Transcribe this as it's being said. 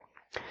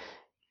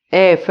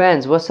Hey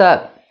friends, what's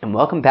up? And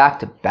welcome back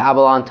to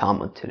Babylon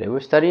Talmud. Today we're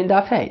studying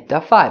Daf Hey,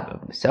 Daf 5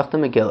 of Masechta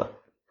Megillah.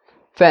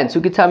 Friends,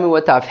 who can tell me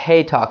what Daf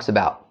Hey talks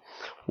about?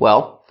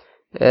 Well,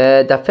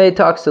 Daf Hey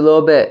talks a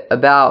little bit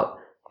about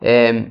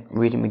reading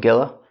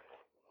Megillah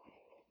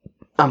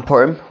on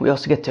Purim. We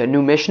also get to a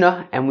new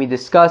Mishnah and we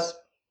discuss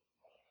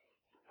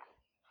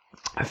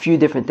a few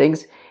different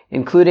things,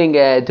 including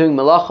doing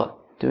malacha,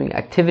 doing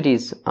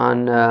activities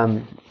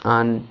on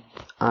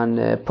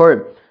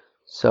Purim.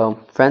 So,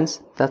 friends,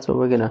 that's what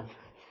we're going to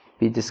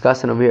be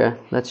discussing over here.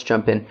 Let's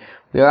jump in.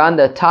 We are on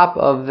the top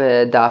of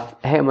Daf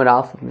Hey Amud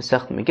Aleph of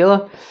Masechta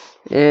Megillah.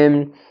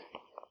 The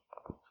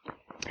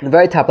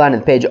very top line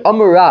of the page,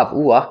 Amar Rav,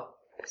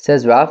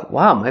 says Rav,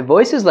 wow, my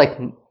voice is like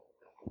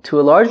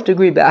to a large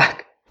degree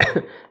back.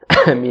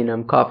 I mean,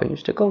 I'm coughing,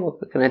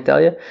 what can I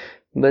tell you?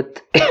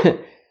 But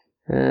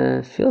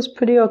feels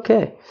pretty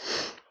okay.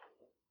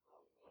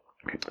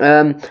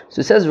 So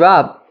it says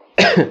Rav,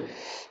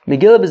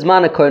 Megillah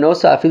bizman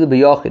hakarnosa afilu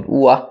b'yochid.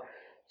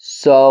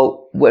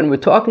 So when we're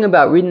talking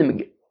about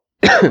reading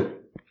the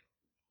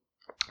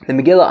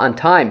Megillah on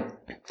time,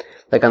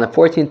 like on the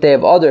 14th day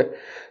of Adar,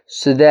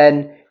 so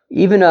then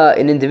even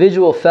an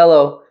individual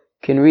fellow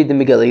can read the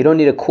Megillah. You don't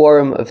need a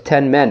quorum of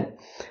 10 men.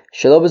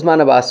 Shelo bizman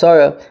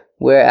ba'asara.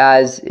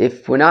 Whereas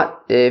if it's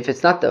not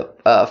the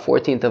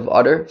 14th of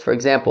Adar, for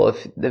example,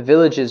 if the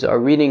villages are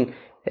reading,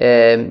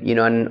 on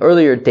an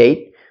earlier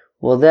date,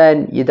 well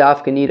then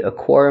Yadavka need a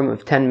quorum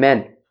of 10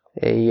 men,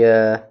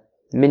 a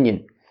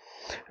minyan.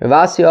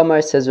 Ravasi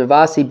Omar says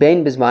Ravasi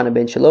bein bizmana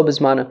bein shelo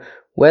bizmana.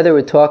 Whether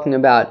we're talking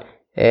about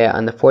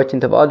on the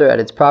 14th of Adar at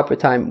its proper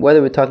time, whether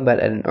we're talking about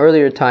at an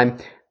earlier time,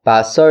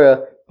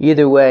 ba'asara,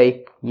 either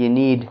way you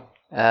need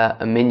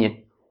a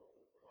minyan.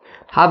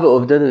 Hava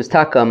uvda is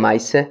taka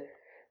maise.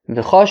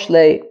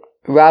 V'choshle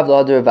Rav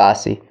l'Adar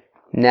Ravasi.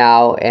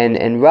 Now,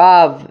 and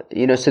Rav,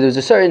 so there's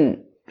a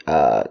certain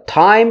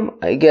time,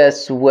 I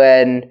guess,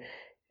 when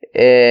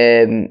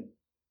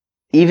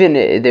even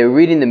they're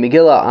reading the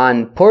Megillah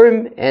on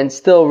Purim, and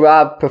still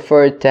Rav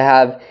preferred to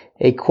have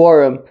a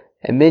quorum,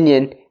 a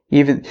minyan,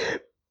 even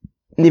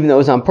though it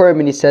was on Purim,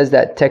 and he says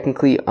that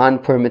technically on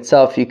Purim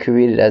itself you could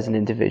read it as an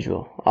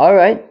individual.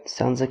 Alright,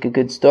 sounds like a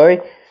good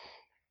story.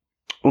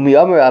 Umi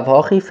Amar Rav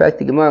Hochi, fact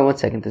the Gemara, 1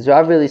 second. Does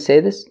Rav really say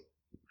this?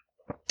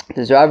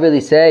 Does Rav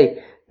really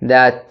say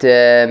that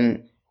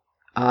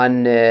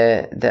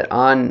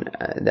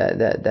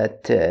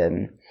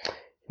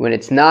when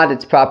it's not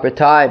its proper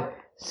time,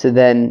 so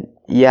then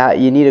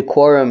you need a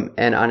quorum,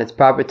 and on its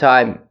proper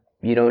time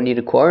you don't need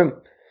a quorum?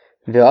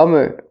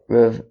 Ve'omer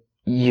Rav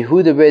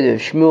Yehuda brother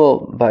of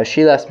Shmuel bar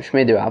Shilas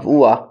mishmei de Rav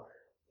Uah.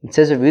 It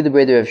says Rav Yehuda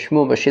brother of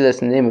Shmuel bar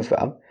Shilas in the name of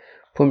Rav.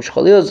 Purim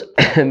shchalil's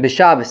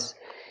b'Shabbos.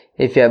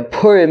 If you have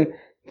Purim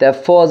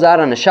that falls out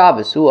on a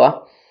Shabbos,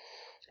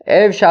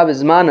 Erev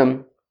Shabbos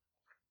Manam,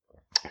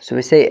 so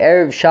we say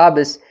Erev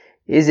Shabbos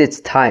is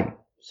its time.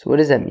 So what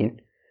does that mean?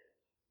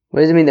 What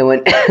does it mean that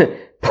when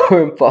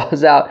Purim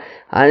falls out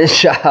on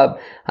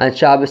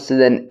Shabbos, so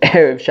then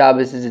Erev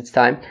Shabbos is its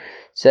time?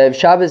 So Erev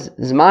Shabbos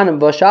Zmanam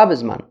ba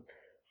Shabbos Manam.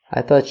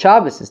 I thought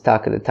Shabbos is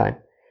talk of the time.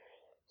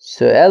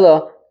 So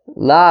Ella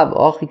Lav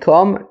Ochi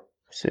Komer.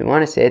 So we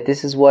want to say it.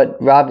 This is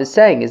what Rav is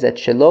saying, is that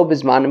Shelo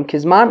B'Zmanam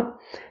Kizmanam,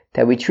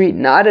 that we treat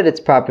not at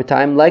its proper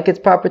time like its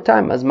proper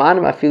time.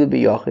 Azmanam afilu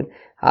b'yochid,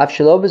 af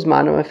shelo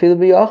b'zmanam afilu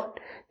b'yochid.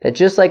 That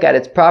just like at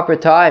its proper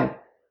time,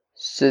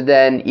 so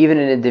then even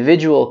an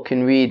individual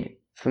can read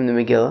from the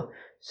Megillah.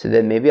 So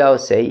then maybe I will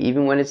say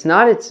even when it's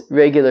not its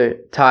regular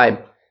time,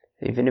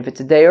 even if it's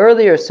a day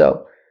earlier,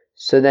 so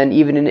then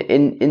even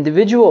an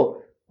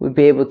individual would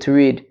be able to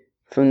read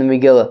from the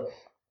Megillah.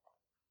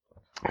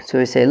 So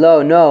we say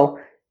no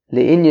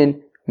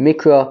le'inyan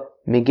mikra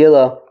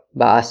Megillah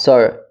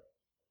ba'asara.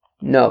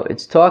 No,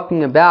 it's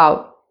talking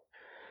about,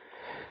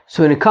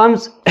 so when it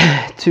comes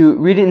to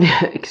reading, the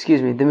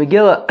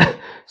Megillah,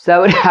 so that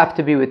would have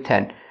to be with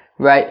 10,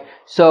 right?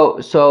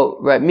 So,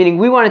 right, meaning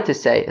we wanted to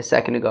say a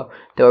second ago,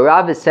 that what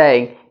Rav is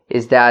saying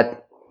is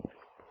that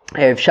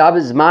if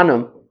Shabbos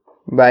Zmanam,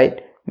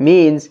 right,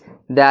 means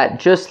that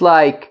just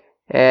like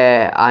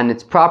on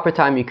its proper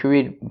time you can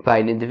read by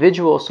an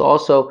individual, so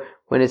also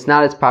when it's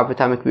not its proper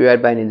time it can be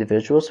read by an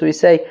individual. So we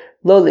say,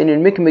 Lo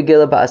l'inyan mikra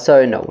Megillah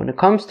ba'asara. No, when it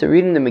comes to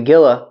reading the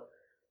Megillah,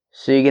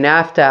 so you're going to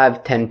have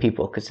 10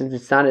 people, because since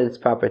it's not at its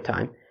proper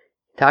time,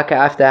 Taka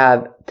have to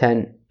have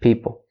 10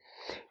 people.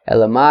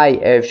 Elamai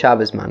Erev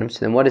Shabbos Manam. So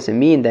then what does it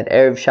mean that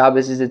Erev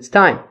Shabbos is its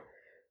time?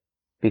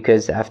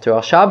 Because after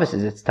all, Shabbos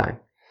is its time.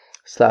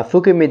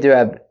 Slafuka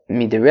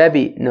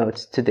miderebi. No,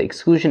 it's to the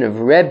exclusion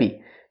of Rebbe.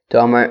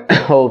 Of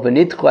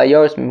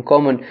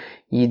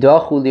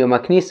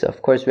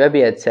course, Rebbe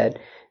had said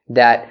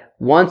that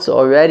once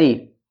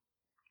already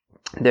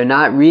they're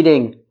not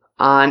reading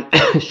on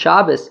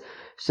Shabbos,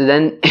 so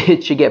then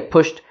it should get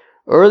pushed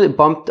early,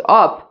 bumped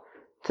up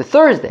to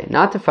Thursday,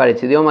 not to Friday,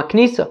 to the Yom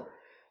HaKnisa.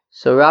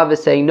 So Rav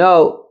is saying,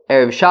 no,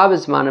 Erev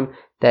Shabbos Manam,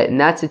 that in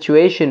that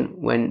situation,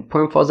 when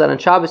Purim falls out on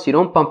Shabbos, you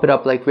don't bump it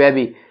up like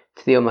Rebbe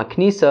to the Yom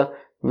HaKnisa,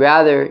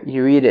 rather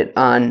you read it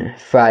on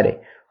Friday.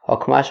 The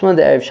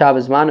Erev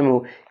Shabbos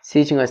Manam is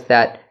teaching us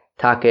that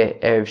Taka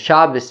Erev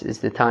Shabbos is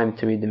the time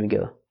to read the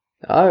Megillah.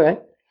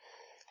 Alright.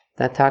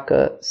 That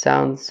Taka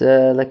sounds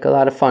like a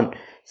lot of fun.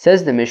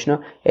 Says the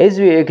Mishnah,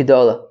 Ezri Ir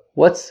Gedola.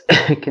 What's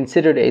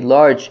considered a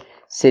large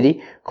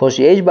city?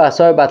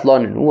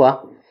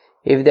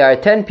 If there are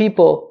 10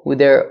 people who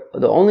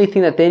the only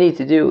thing that they need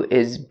to do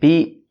is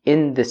be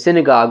in the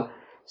synagogue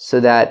so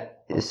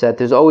that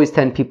there's always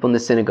 10 people in the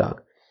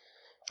synagogue.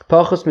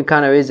 But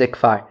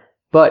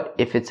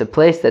if it's a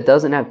place that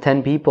doesn't have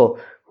 10 people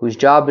whose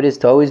job it is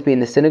to always be in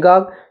the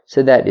synagogue,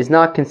 so that is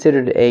not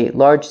considered a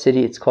large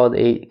city, it's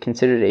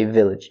considered a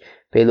village.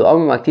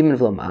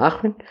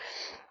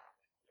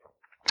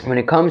 When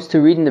it comes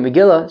to reading the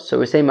Megillah, so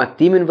we're saying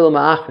makdimin v'lo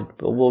ma'achrin,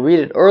 but we'll read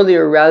it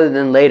earlier rather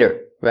than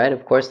later, right?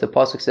 Of course, the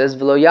pasuk says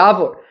v'lo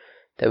yavor,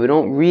 that we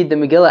don't read the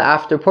Megillah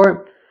after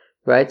Purim,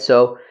 right?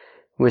 So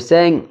we're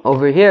saying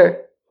over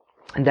here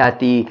that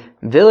the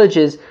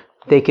villages,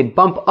 they could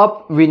bump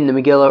up reading the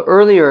Megillah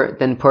earlier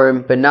than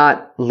Purim, but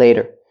not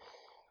later.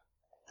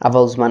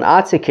 Aval zman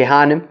atze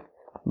kehanim,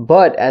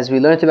 but as we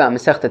learned about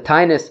Masechta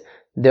Taanis,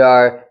 there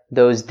are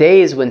those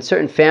days when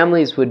certain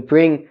families would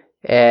bring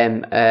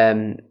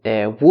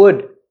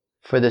wood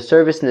for the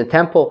service in the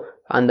temple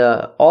on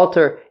the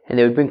altar, and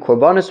they would bring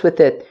korbanos with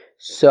it.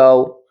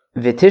 So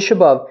v'Tisha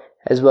B'Av,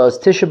 as well as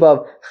Tisha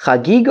B'Av,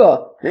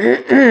 chagiga,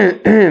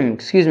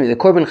 the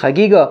korban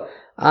chagiga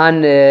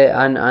on the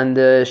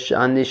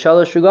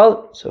shalosh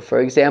regalim. So,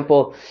 for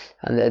example,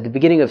 at the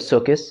beginning of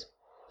Sukkot,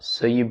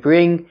 so you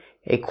bring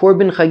a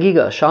korban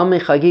chagiga, shalmei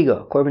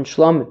chagiga, korban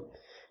shlomim.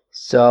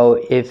 So,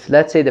 if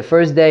let's say the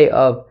first day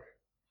of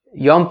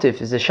Yom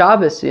Tif is a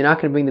Shabbos, so you're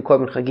not going to bring the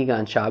Korban Chagiga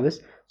on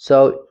Shabbos.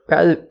 So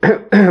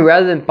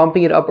rather than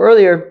bumping it up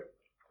earlier,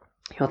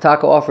 you'll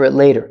offer it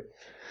later.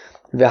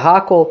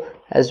 V'hakol,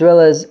 as well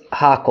as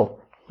hakol,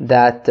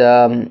 that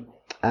on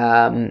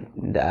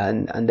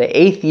the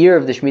 8th year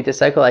of the Shemitah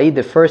cycle, i.e.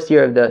 the first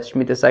year of the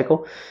Shemitah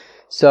cycle,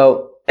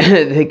 so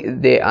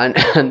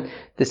on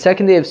the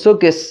second day of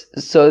Sukkot,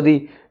 so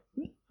the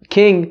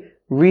king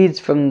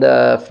reads from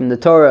the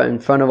Torah in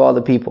front of all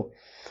the people.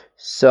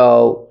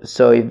 So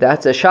if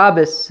that's a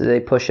Shabbos, so they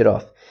push it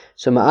off.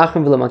 So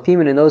ma'achrim v'lo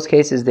makdimin, in those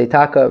cases they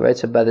taka, right?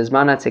 So by the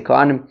zmanat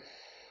sekoanim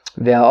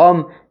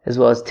ve'ha'om, as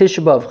well as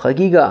Tisha B'Av,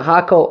 chagiga,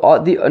 hako,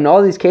 in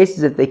all these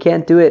cases, if they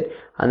can't do it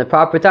on the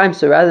proper time,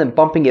 so rather than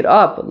bumping it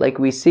up, like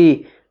we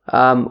see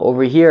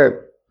over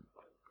here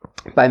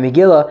by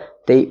Megillah,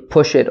 they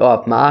push it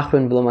off.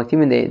 Ma'achrim v'lo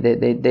makdimin,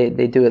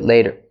 they do it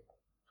later.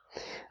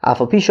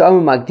 Afal pisha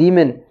amu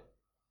makdimin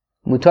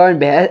mutarin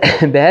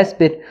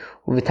behespid.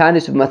 And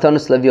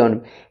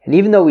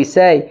even though we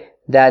say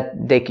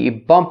that they can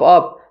bump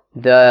up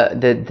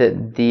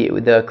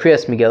the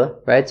Kriyas Megillah,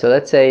 right? So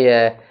let's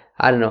say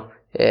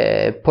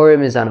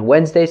Purim is on a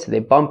Wednesday, so they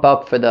bump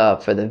up for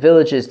the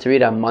villages to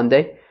read on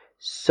Monday.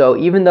 So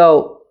even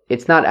though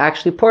it's not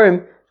actually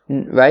Purim,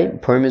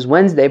 right? Purim is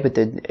Wednesday, but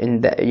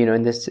in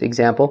this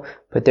example,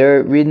 but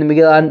they're reading the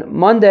Megillah on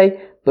Monday.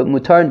 But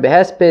mutar and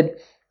behesped,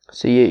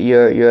 so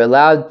you're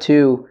allowed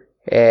to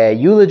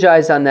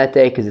eulogize on that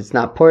day because it's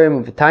not Purim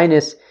with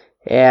Taanis,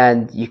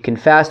 and you can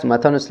fast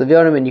matanos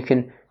levionim, and you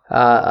can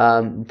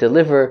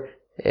deliver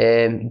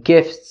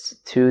gifts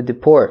to the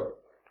poor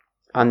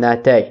on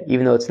that day,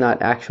 even though it's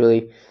not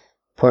actually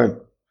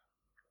Purim.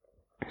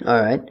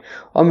 All right. Says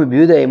Rabbi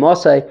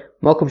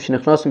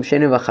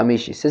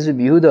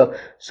Yehuda.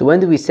 So when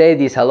do we say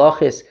these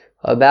halachis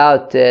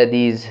about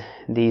these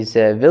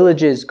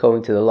villages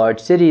going to the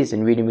large cities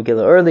and reading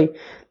Megillah early?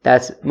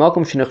 That's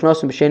makom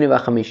shenichnasim b'sheni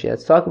v'chamishi.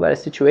 Let's talk about a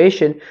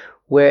situation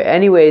where,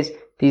 anyways,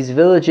 these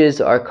villages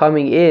are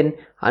coming in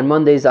on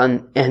Mondays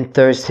and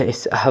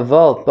Thursdays.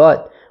 Haval,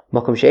 but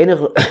makom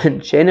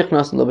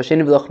shenichnasim lo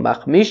b'sheni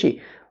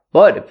v'chamishi.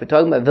 But if we're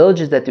talking about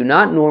villages that do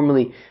not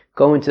normally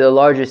go into the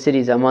larger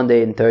cities on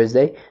Monday and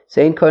Thursday,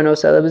 so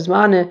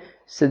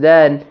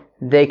then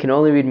they can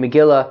only read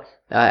Megillah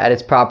at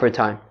its proper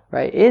time.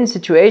 Right? In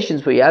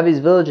situations where you have these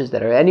villages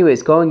that are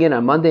anyways going in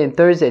on Monday and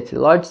Thursday to the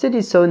large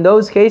cities, so in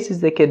those cases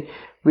they can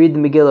read the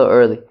Megillah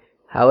early.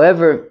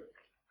 However,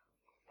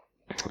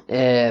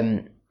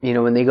 when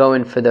they go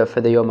in for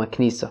the Yom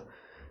HaKnisa,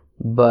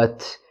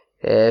 but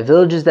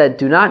villages that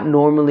do not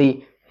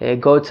normally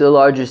go to the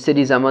larger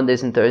cities on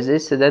Mondays and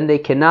Thursdays, so then they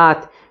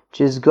cannot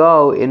just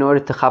go in order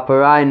to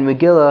chapara in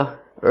Megillah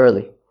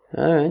early.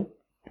 All right.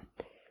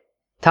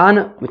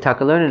 Tana, we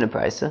talk a learning in the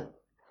Brisa.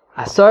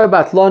 Asar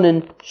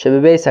batlonin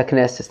shebebeis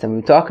haknesses. When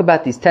we talk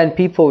about these 10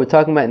 people, we're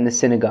talking about in the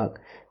synagogue.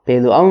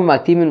 In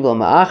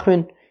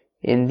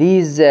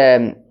these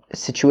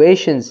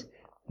situations,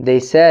 they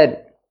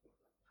said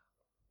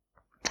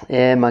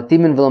that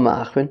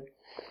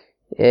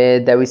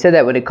we said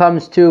that when it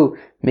comes to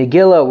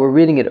Megillah, we're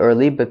reading it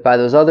early, but by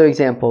those other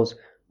examples,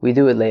 we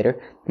do it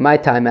later. My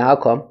time, how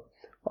come?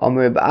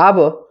 Omer Reb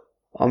Abba,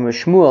 Omer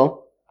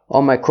Shmuel,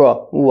 Omer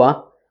Kro.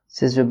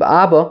 Says Reb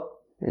Abba,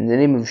 in the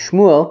name of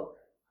Shmuel,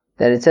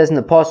 that it says in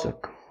the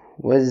pasuk.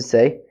 What does it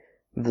say?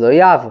 V'lo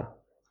yava.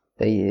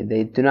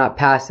 They do not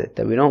pass it.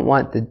 That we don't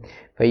want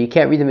but you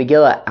can't read the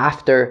Megillah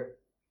after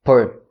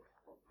Purim.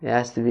 It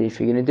has to be, if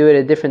you're going to do it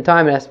at a different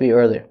time, it has to be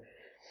earlier.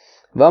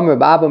 V'amar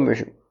Baba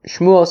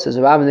Shmuel, says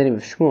the Rabbi in the name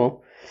of Shmuel.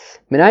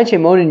 Minayin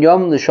she'monin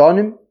yom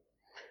l'shonim.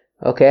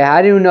 Okay,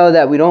 how do you know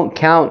that we don't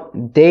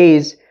count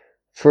days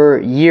for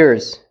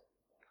years?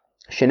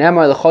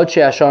 Shenemar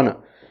l'chodshei hashana,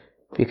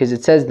 because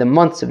it says the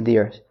months of the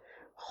years.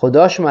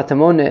 Chodashim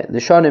atamone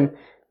l'shonim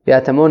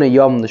v'atamone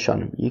yom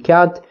l'shonim. You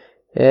count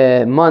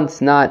months,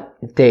 not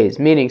days.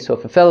 Meaning, so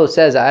if a fellow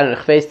says, I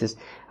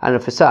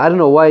don't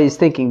know why he's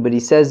thinking, but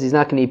he says he's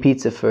not going to eat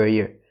pizza for a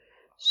year.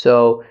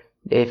 So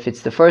if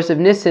it's the first of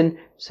Nisan,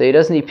 so he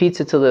doesn't eat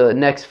pizza till the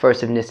next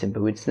first of Nisan.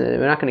 But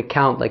we're not going to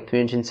count like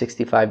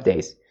 365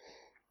 days. It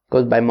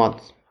goes by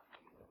months.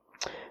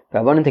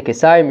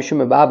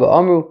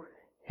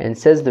 And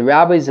says the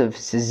rabbis of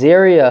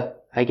Caesarea,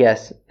 I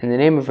guess, in the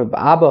name of Rabbi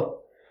Abba.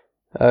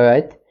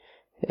 Alright.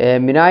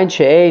 Minayin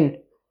she'ein.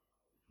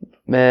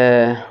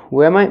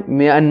 Where am I?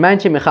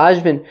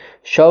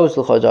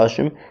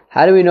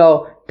 How do we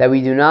know that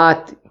we do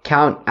not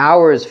count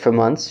hours for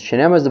months?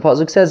 Shenem, as the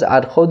pasuk says,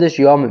 ad chodesh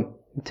yomim,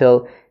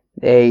 until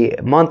a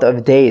month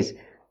of days.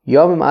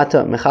 Yomim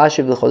ata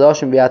mechashiv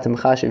l'chodashim v'ata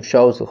mechashiv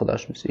shows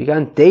l'chodashim. So you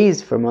count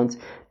days for months,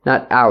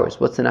 not hours.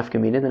 What's the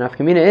nafkamina? The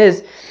nafkamina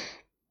is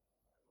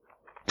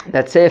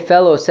that, say a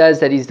fellow says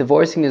that he's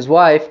divorcing his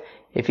wife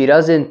if he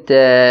doesn't,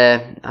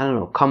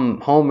 come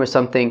home or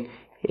something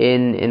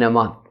in a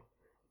month.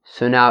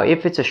 So now,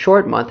 if it's a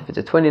short month, if it's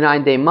a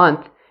 29-day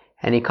month,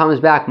 and he comes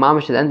back,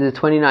 mamash, at the end of the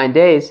 29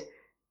 days,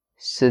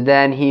 so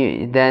then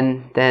he's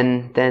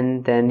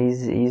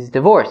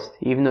divorced,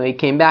 even though he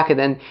came back, and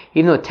then,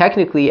 even though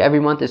technically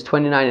every month is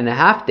 29 and a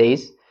half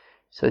days,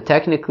 so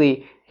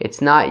technically it's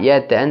not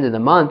yet the end of the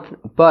month,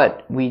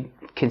 but we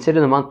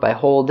consider the month by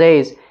whole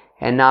days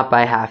and not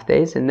by half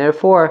days, and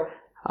therefore,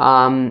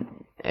 by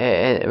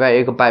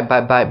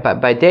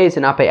days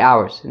and not by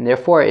hours, and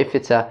therefore, if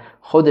it's a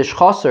chodesh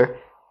chaser,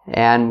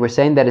 and we're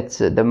saying that it's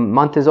the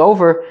month is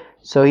over,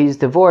 so he's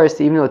divorced,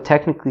 even though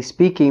technically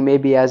speaking,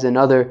 maybe he has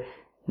another,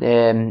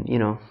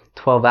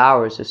 12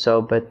 hours or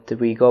so, but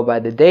we go by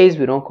the days,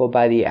 we don't go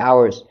by the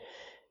hours.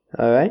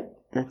 Alright,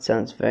 that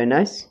sounds very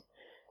nice.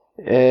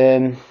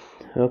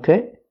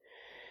 Okay.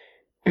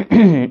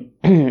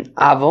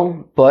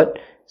 Avol, but,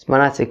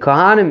 Smanatse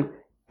Kohanim,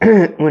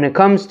 when it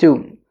comes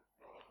to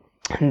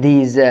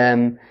these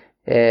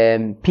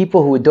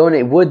people who would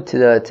donate wood to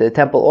the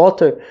temple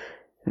altar,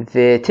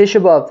 the Tisha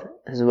B'Av,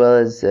 as well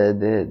as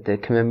the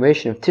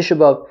commemoration of Tisha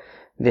B'Av,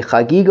 the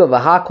Chagiga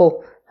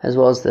v'Hakol, as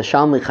well as the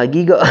Shalmi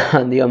Chagiga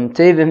on the Yom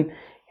Tevim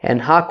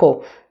and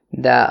Hakol,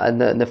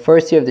 the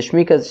first year of the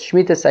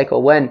Shemitah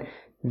cycle, when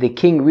the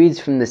king reads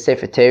from the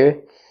Sefer Torah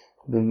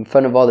in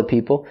front of all the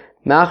people.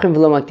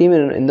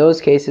 In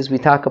those cases, we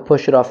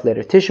push it off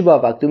later. Tisha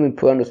B'Av Akdumim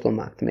Puranus Lo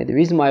Maktim. The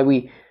reason why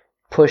we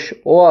push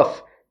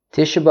off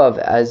Tisha B'Av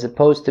as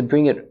opposed to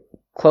bring it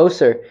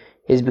closer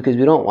is because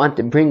we don't want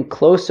to bring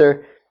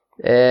closer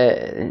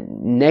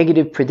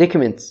negative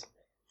predicaments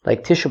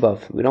like Tisha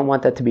B'Av. We don't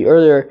want that to be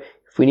earlier.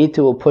 If we need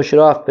to, we'll push it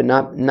off, but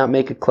not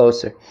make it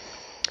closer.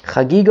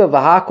 Chagiga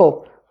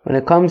v'Hakol, when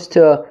it comes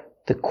to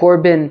the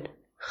Korban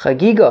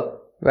Chagiga,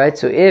 right?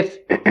 So if,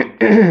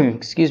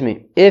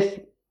 if,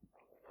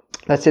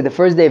 let's say the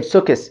first day of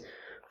Sukkot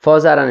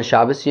falls out on a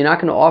Shabbos, you're not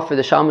going to offer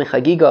the Shalmi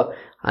Chagiga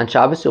on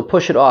Shabbos, you'll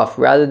push it off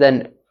rather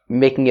than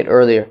making it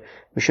earlier.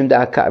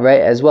 Right?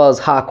 As well as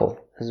Hakol,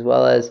 as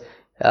well as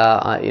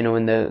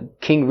when the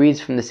king reads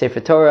from the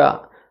Sefer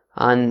Torah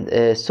on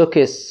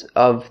Sukkot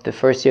of the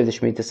first year of the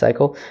Shemitah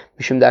cycle.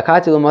 Because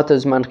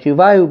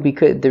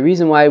the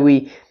reason why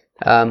we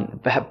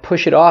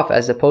push it off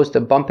as opposed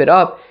to bump it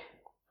up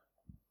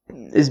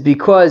is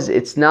because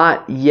it's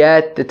not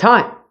yet the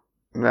time,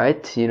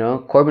 right?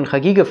 Korban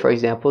Chagiga, for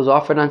example, is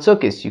offered on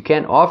Sukkot. You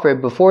can't offer it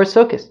before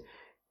Sukkot.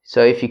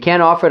 So if you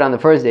can't offer it on the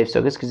first day of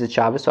Sukkot because it's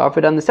Shabbos, offer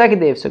it on the second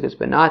day of Sukkot,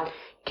 but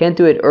can't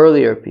do it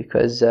earlier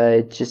because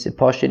it isn't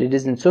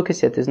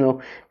Sukkot yet. There's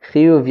no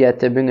chiyuv yet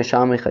to bring a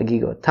Shalmi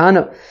Chagiga.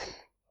 Tana,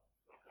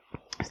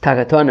 it's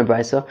Tagatana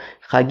Brisa.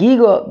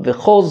 Chagiga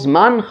v'chol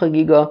zman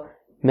Chagiga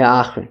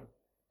me'achrin.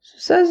 So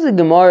says the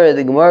Gemara.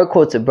 The Gemara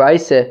quotes a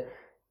Brisa.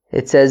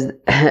 It says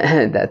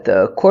that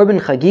the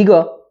Korban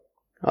Chagiga,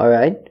 all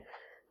right,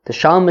 the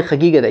Shalmi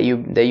Chagiga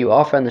that you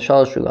offer on the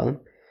Shalosh Regalim,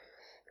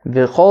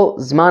 v'chol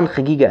zman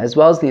Chagiga, as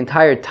well as the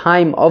entire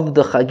time of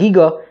the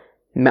Chagiga.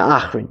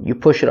 Me'achrin, you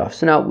push it off.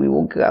 So now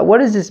what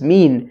does this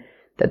mean?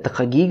 That the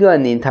Chagiga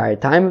and the entire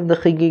time of the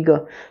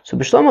Chagiga? So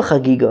B'Shloma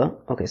Chagiga,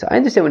 okay, so I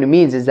understand what it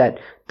means is that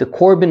the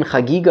Korban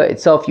Chagiga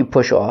itself you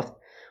push off.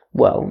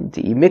 Well,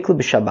 the Mikla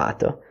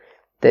B'Shabbata,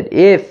 that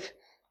if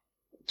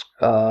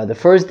the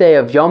first day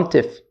of Yom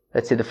Tif,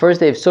 let's say the first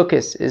day of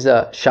Sukkot is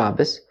a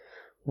Shabbos,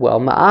 well,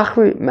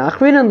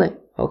 Ma'achrin,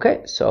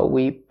 okay, so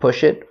we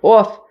push it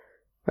off,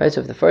 right?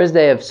 So if the first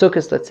day of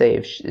Sukkot, let's say,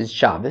 is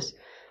Shabbos,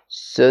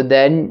 so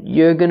then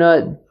you're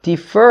gonna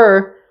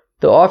defer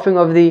the offering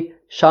of the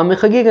Shalmi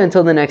Chagiga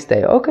until the next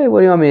day. Okay, what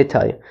do you want me to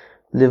tell you?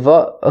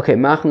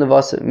 Ma'achrin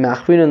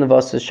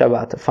levasa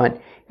Shabbat. Fine.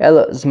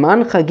 Ela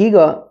zman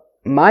Chagiga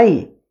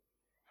mai.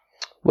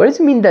 What does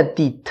it mean that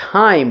the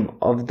time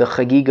of the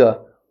Chagiga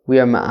we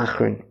are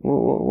ma'achrin.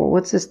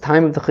 What's this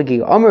time of the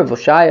Chagiga? Amr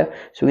Voshaya.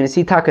 So we're going to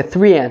see Taka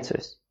 3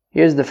 answers.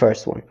 Here's the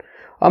first one.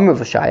 Amr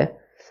Voshaya.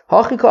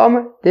 Hachika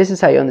Amr. This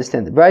is how you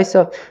understand the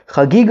Brisa.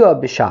 Chagiga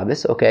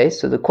b'Shabbos. Okay,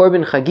 so the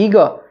Korban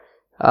Chagiga,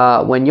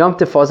 when Yom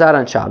Tov falls out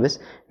on Shabbos.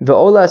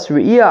 Ve'olas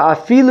re'iyah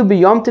afilu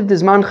b'Yom Tov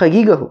dizman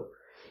Chagigahu.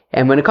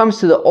 And when it comes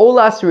to the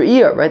Olas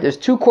re'iyah, right, there's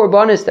 2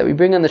 korbanos that we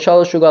bring on the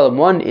Shalosh Regalim.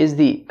 One is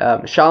the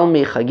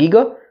Shalmei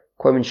Chagiga,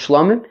 Korban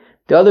Shlomim.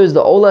 The other is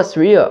the Olas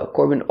re'iyah,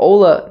 Korban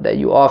Ola that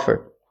you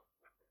offer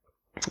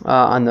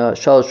on the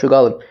Shalosh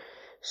Regalim.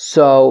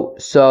 So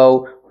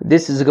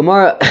this is a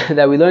Gemara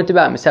that we learned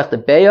about in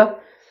Masechta Beya,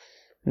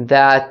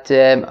 that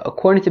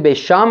according to Beis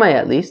Shammai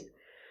at least,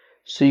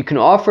 so you can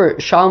offer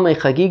Shalmei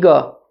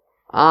Chagiga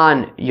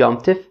on Yom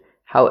Tif.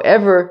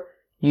 However,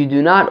 you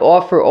do not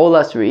offer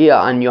Olas re'iyah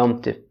on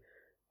Yom Tif.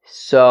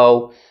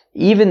 So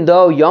even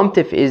though Yom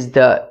Tif is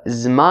the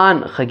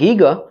Zman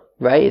Chagiga,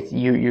 right?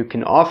 You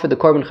can offer the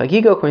Korban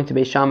Chagiga according to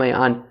Beis Shammai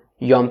on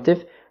Yom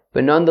Tif,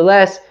 but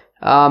nonetheless,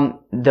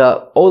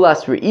 the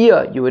Olas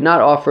re'iyah you would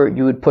not offer,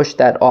 you would push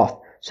that off.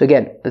 So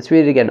again, let's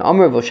read it again.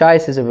 Amr Voshai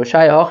says,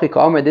 Voshai Hachika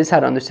Amr, this is how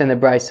to understand the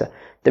Brisa.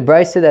 The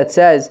Brisa that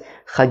says,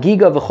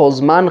 Chagiga v'chol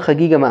zman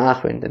Chagiga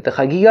ma'achrin, that the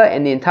Chagiga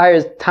and the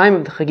entire time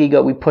of the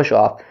Chagiga we push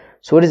off.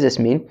 So what does this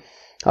mean?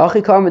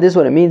 Hachika Amr, this is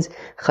what it means.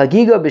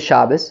 Chagiga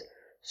b'Shabbos,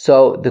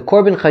 so the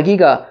Korban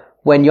Chagiga,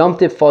 when Yom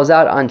Tiv falls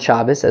out on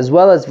Shabbos, as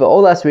well as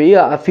v'olas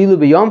re'iyah afilu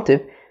b'Yom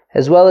Tiv,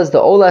 as well as the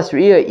Olas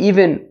re'iyah,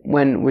 even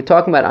when we're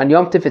talking about on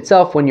Yom Tiv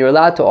itself, when you're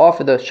allowed to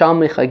offer the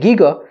Shalmei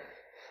Chagiga.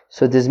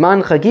 So the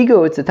Zman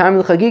Chagiga, it's the time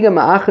of the Chagiga,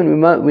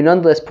 ma'achrin, we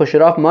nonetheless push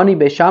it off. Mani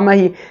Beis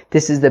Shammai,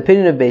 this is the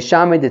opinion of Beis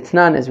Shammai, the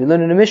Tnan, as we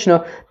learned in the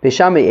Mishnah. Beis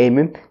Shammai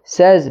Eimim,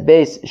 says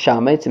Beis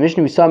Shammai, it's a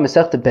Mishnah we saw in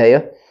Masechta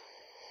Beya,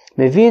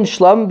 Mevin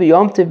Shlam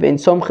b'Yom Tiv ein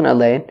somchen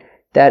alein,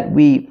 that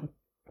we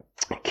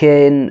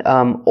can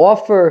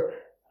offer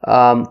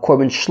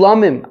Korban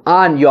Shlamim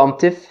on Yom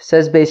Tif,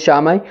 says Beis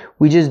Shammai.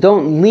 We just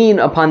don't lean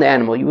upon the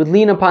animal. You would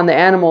lean upon the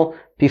animal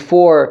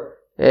before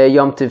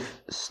Yom Tif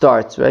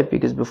starts, right?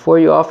 Because before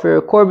you offer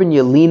a Korban,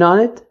 you lean on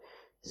it.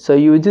 So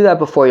you would do that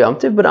before Yom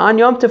Tif. But on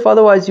Yom Tif,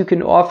 otherwise, you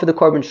can offer the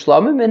Korban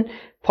Shlamim. And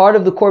part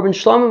of the Korban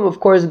Shlamim, of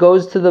course,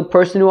 goes to the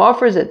person who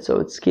offers it. So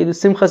it's Kilu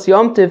Simchas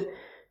Yom Tif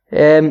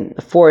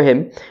for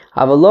him.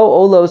 Avalo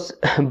Olos,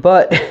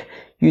 but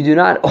you do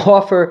not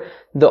offer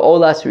the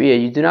Olas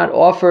Re'iyah. You do not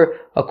offer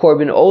a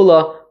Korban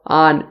Ola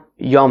on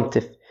Yom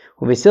Tif.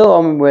 Whereas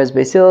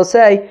Beis Hillel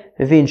say,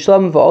 V'in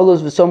Shlamim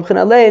v'Olos v'Somchen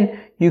Alein,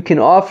 you can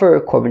offer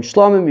Korban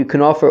Shlamim, you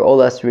can offer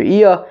Olas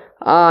Re'iyah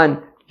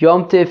on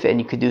Yom Tif, and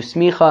you could do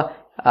Smicha,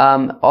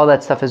 all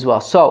that stuff as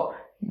well. So,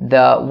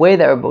 the way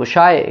that Rabbi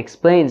Oshaya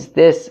explains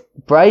this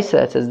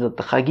Brisa, it says that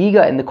the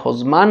Chagiga and the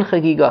Kozman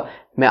Chagiga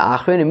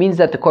me'achrin, it means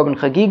that the Korban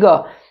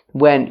Chagiga,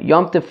 when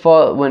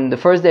the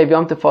first day of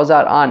Yom Tif falls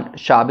out on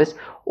Shabbos,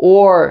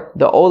 or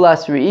the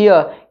Olas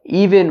Re'iyah,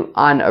 even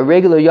on a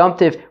regular Yom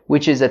Tif,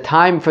 which is a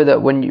time for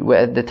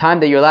the time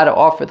that you're allowed to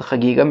offer the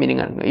Chagiga, meaning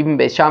even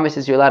Beis Shammai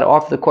says you're allowed to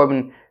offer the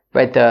Korban,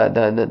 right,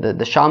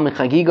 the Shalmei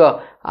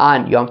Chagiga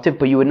on Yom Tif,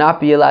 but you would not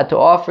be allowed to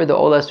offer the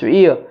Olas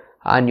Re'iyah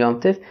on Yom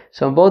Tif.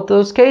 So in both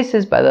those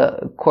cases, by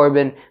the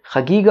Korban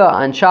Chagiga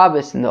on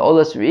Shabbos and the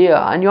Olas Re'iyah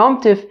on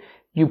Yom Tif,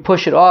 you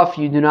push it off,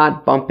 you do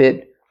not bump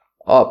it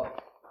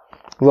up.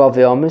 Rav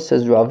Omer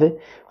says, Rav,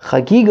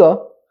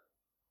 Chagiga,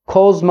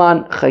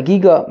 Kolzman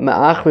Chagiga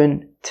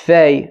Ma'achrin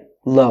Tvei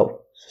Lo.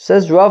 So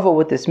says Rava,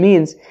 what this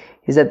means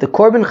is that the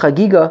Korban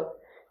Chagiga,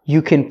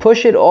 you can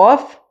push it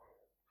off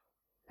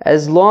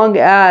as long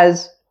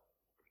as,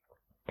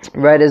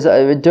 right, as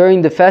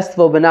during the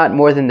festival, but not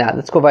more than that.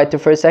 Let's go weiter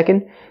for a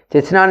second.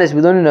 The Tanan, as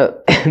we learn in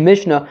a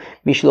Mishnah,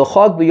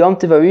 Mishlochag b'Yom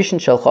Tov Arishin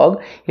Shel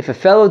Chag, if a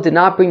fellow did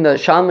not bring the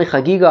Shalmei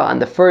Chagiga on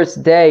the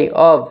first day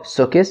of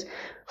Sukkot,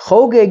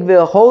 Chogeg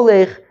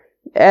ve'holech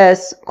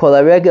es kol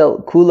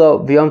haregel kulo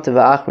v'Yom Tov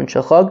Achron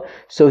Shel Chag,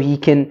 so he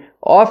can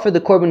offer the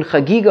Korban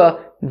Chagiga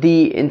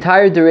the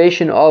entire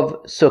duration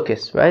of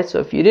Sukkot, right? So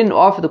if you didn't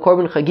offer the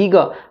Korban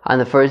Chagiga on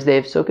the first day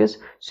of Sukkot,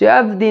 so you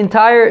have the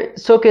entire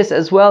Sukkot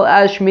as well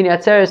as Shmini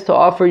Atzeres to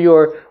offer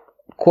your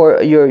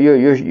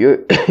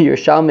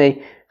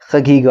Shalmei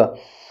Chagiga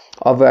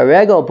of a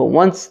regel. But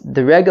once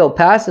the regel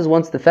passes,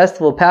 once the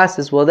festival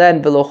passes, well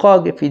then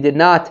Velochag, if he did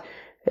not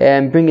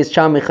bring his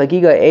Shalmei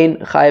Chagiga, Ein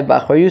Chayav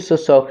B'Achar Yuso,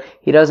 so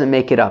he doesn't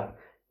make it up.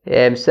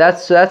 So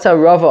that's how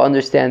Rava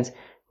understands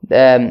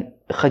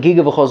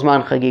Chagiga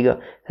v'chozman Chagiga,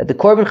 that the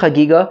Korban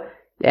Chagiga,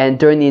 and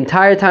during the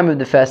entire time of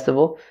the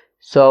festival,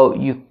 so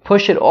you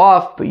push it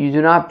off, but you do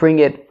not bring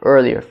it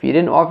earlier. If you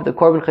didn't offer the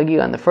Korban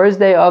Chagiga on the first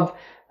day of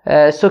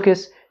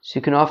Sukkot, so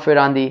you can offer it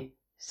on the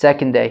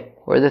second day,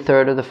 or the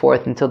third, or the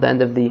fourth, until the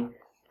end of the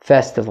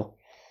festival.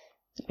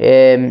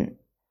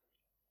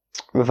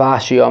 Rav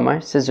Ashi Omar,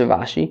 says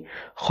Rav Ashi,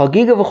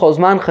 Chagiga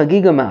v'chozman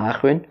Chagiga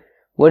ma'achrin.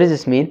 What does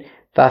this mean?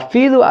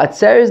 V'afilu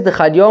atzeres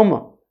d'chad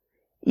yoma.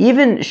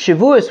 Even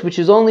Shavuos, which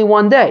is only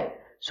one day.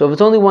 So if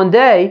it's only one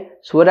day,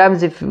 so what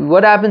happens if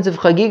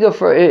Chagiga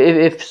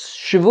if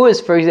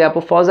Shavuos, for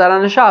example, falls out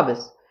on a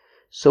Shabbos?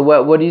 So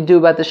what do you do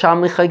about the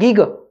Shalmei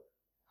Chagiga?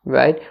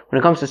 right? When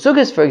it comes to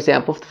Sukkot, for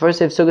example, if the first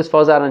day of Sukkot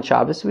falls out on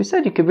Shabbos, we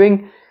said you could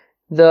bring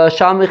the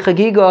Shalmei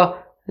Chagiga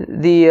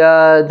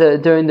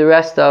during the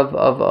rest of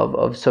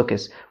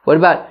Sukkot. What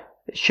about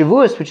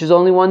Shavuos, which is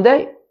only one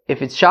day?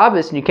 If it's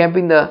Shabbos and you can't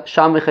bring the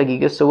Shalmei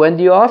Chagiga, so when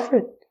do you offer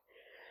it?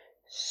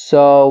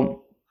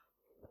 So,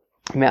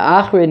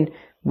 me'achrin,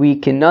 we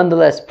can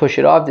nonetheless push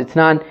it off. The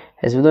Tanan,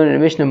 as we learn in the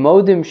Mishnah,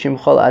 Modim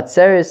Shimchol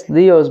Atzeres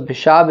Lios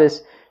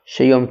B'Shabbos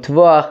Sheyom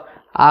Tvoach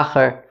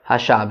Acher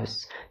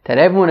HaShabbos. That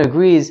everyone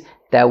agrees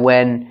that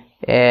when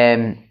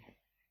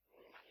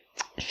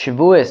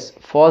Shavuos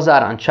falls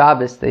out on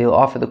Shabbos, that you'll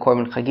offer the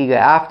Korban Chagiga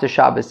after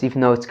Shabbos,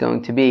 even though it's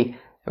going to be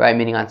right,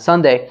 meaning on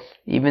Sunday,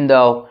 even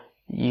though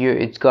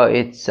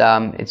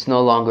it's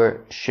no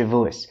longer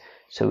Shavuos.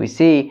 So we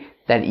see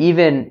that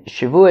even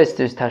Shavuos,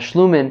 there's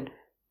Tashlumin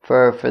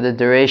for the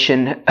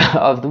duration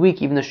of the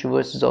week, even though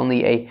Shavuos is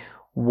only a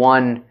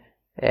one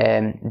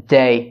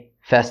day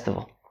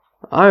festival.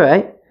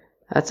 Alright,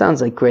 that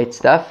sounds like great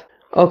stuff.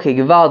 Okay,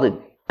 Givaldig.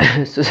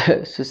 So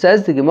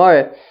says the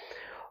Gemara,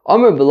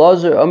 Omer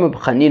Belazar, Omer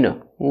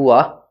B'chanina.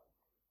 Uwa.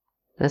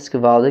 That's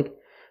Givaldig.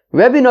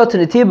 Rebbe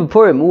Notanatiyah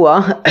B'Purim.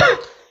 Uwa.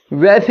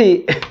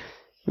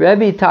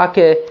 Rebbe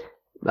Take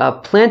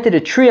planted a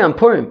tree on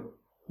Purim.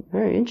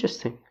 Very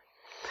interesting.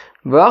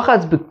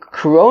 V'rachatz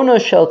b'korona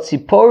shel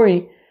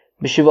tzipori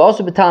b'shivos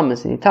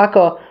b'tamas. And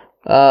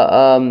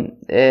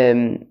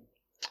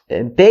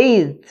he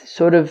bathed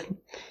sort of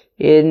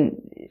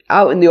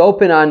out in the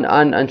open on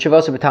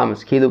Shivos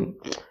b'tamas.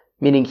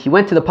 Meaning he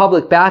went to the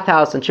public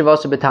bathhouse on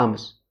Shivos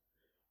b'tamas.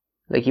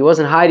 Like he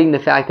wasn't hiding the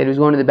fact that he was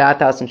going to the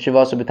bathhouse on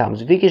Shivos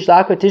b'tamas. V'kish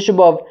la'akar Tisha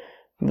B'av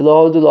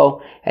v'lo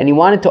hodulo. And he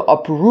wanted to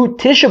uproot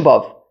Tisha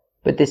B'av,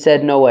 but they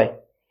said no way.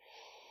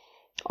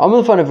 Amr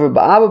of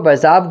Rabbi Abba bar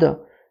Zabda.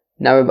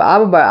 Now Rabbi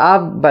Abba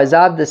bar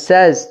Zabda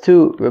says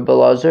to Rabbi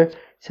Lazar, he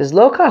says,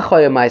 Lo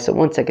kachoya ma'isa.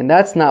 1 second,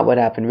 that's not what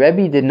happened.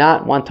 Rebbe did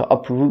not want to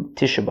uproot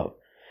Tisha B'av.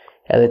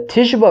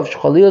 Tisha B'av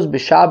shchalios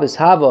b'Shabbos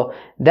hava.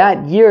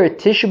 That year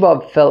Tisha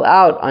B'av fell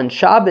out on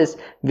Shabbos,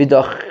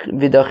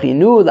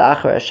 v'dachinu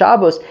la'achar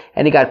Shabbos,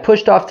 and it got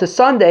pushed off to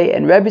Sunday.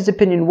 And Rebbe's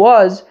opinion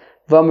was,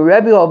 v'am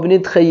Rebbe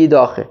ha'v'nidcha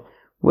yidacher.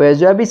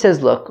 Whereas Rebbe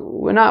says, look,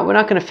 we're not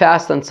going to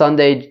fast on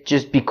Sunday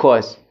just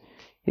because.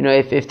 You know,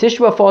 if Tisha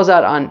B'av falls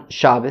out on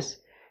Shabbos,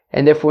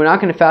 and therefore we're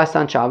not going to fast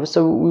on Shabbos,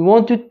 so we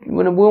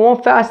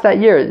won't fast that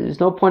year. There's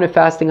no point of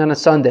fasting on a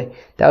Sunday.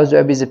 That was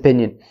Rebbe's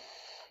opinion.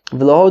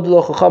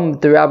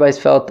 The rabbis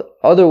felt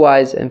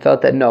otherwise and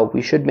felt that no,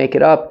 we should make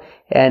it up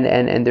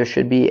and there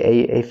should be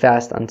a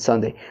fast on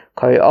Sunday.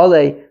 To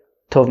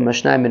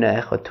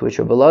which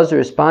Rabbi Lazar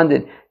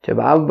responded to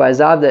Rabbi Abba bar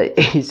Zabda,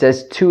 he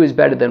says 2 is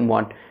better than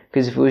 1.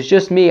 Because if it was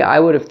just me, I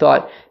would have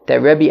thought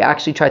that Rebbe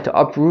actually tried to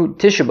uproot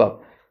Tisha B'av.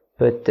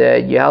 But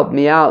you helped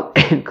me out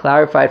and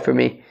clarified for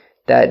me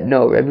that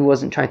no, Rebbe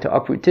wasn't trying to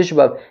uproot Tisha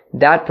B'av.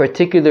 That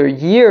particular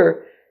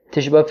year,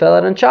 Tisha B'av fell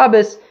out on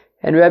Shabbos,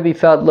 and Rebbe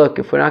felt, look,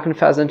 if we're not going to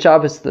fast on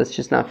Shabbos, let's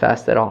just not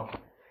fast at all.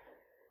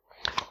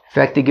 In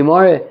fact, the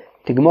Gemara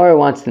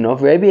wants to know,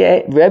 if Rebbe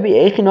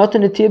Eichin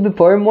Natiyah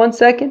B'Purim, 1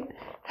 second,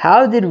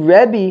 how did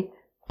Rebbe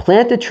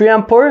plant a tree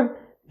on Purim?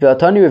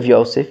 V'atani Rav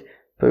Yosef,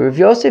 but Rav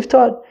Yosef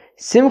taught,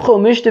 Simcha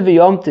Mishta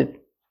V'Yomtiv,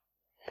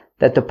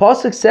 that the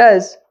pasuk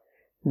says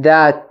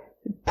that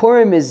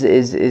Purim is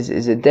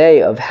a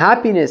day of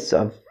happiness,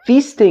 of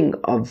feasting,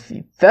 of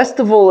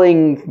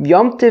festivaling,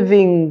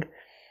 Yomtiving.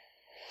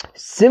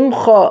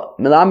 Simcha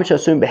Melamed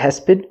Shasurim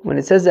Behesped. When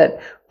it says that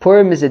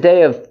Purim is a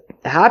day of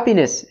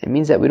happiness, it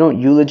means that we don't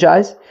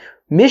eulogize.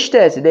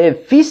 Mishta is a day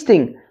of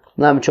feasting.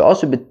 Melamed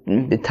also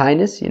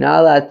B'Tainis. You're not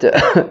allowed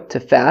to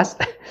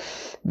fast.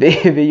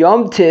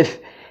 V'Yomtiv.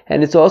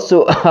 And it's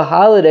also a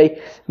holiday.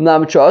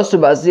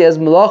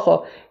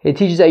 It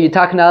teaches that you're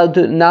not allowed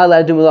to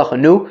do malacha.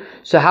 No.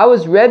 So how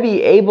is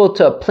Rebbe able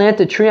to plant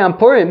a tree on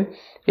Purim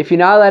if you're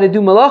not allowed to do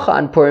malacha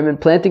on Purim,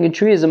 and planting a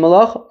tree is a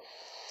malacha?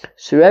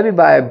 So Rebbe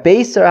by a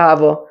Beisar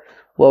Hava,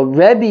 well,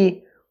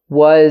 Rebbe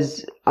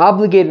was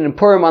obligated in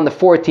Purim on the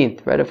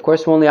 14th, right? Of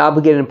course, we're only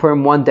obligated in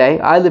Purim 1 day.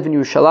 I live in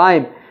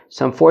Yerushalayim,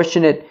 so I'm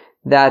fortunate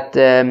that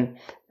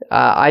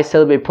I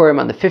celebrate Purim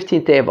on the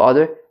 15th day of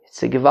Adar.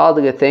 It's a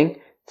gewaldige thing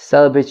to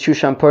celebrate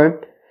Shushan Purim.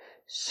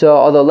 So,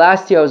 although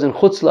last year I was in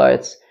Chutz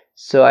La'aretz,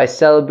 so I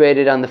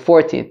celebrated on the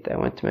 14th. I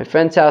went to my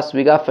friend's house,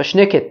 we got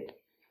Fashnikit.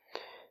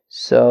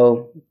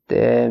 So,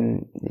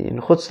 in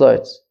Chutz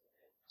La'aretz.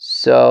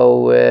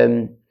 So,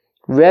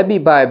 Rebbe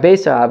bar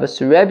Beisar Hava,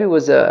 so Rebbe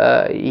was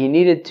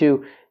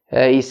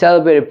he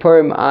celebrated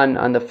Purim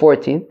on the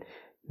 14th.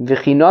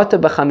 V'chinota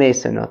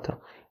b'chameser nota.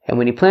 And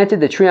when he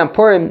planted the tree on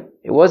Purim,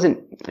 it was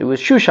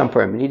Shushan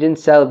Purim, and he didn't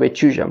celebrate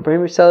Shushan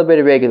Purim, he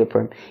celebrated regular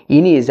Purim.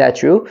 Ini, is that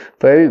true?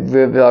 Rebbe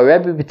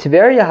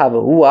b'Tveria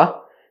Hava.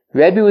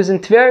 Rebbe was in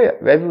Tveria.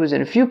 Rebbe was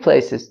in a few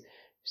places. He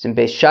was in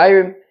Beis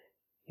Shairim.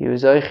 He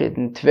was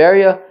in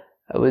Tveria.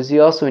 Was he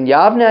also in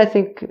Yavne, I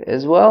think,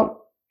 as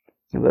well?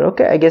 But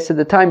okay, I guess at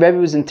the time Rebbe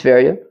was in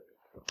Tveria.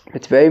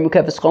 But Tveria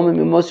Mukefes Chomim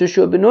Mimos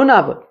Yoshua ben Nun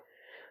Hava.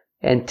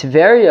 And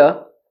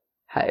Tveria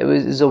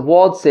is a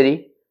walled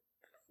city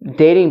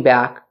dating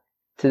back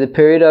to the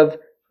period of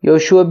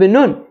Yoshua ben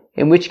Nun.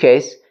 in which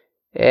case,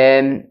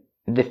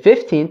 the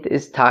 15th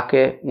is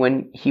Taka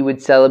when he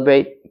would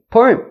celebrate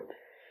Purim.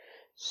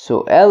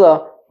 So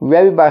Ella,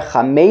 Rebbe Bar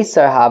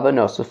Chameisar Hava,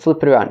 no, so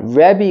flip it around.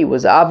 Rebbe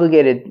was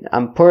obligated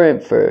on Purim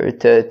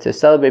to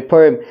celebrate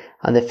Purim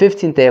on the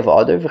 15th day of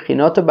Adar,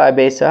 V'chinoto Bar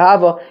Beisar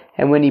Hava,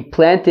 and when he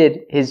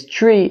planted his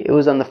tree, it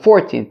was on the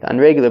 14th, on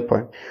regular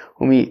Purim.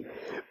 When we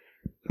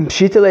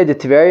Pshitale de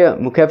Tiveria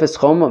Mukefes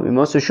Choma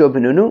Mimosu Shua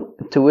Benunu,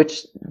 to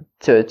which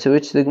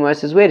the Gemara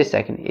says, wait a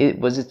second,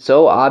 was it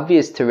so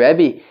obvious to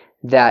Rebbe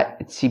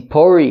that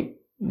Tzipori,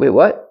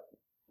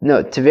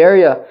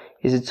 Tiveria,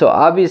 is it so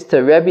obvious to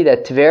Rebbe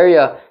that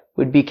Tiveria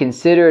would be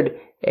considered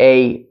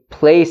a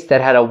place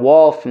that had a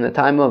wall from the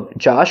time of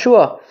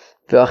Joshua?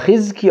 But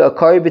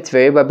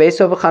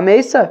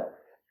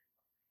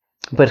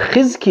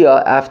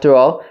Chizkiah, after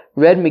all,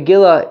 read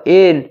Megillah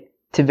in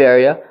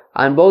Tiveria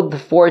on both the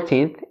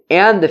 14th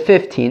and the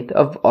 15th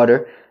of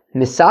Adar,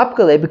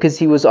 because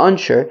he was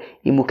unsure.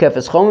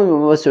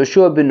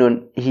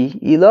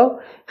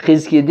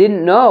 Chizkiah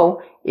didn't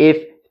know if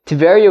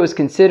Tiveria was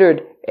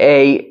considered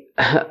a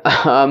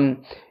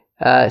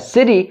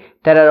city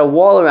that had a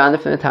wall around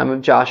it from the time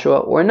of Joshua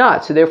or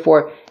not. So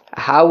therefore,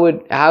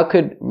 how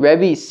could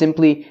Rebbe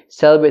simply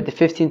celebrate the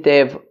 15th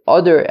day of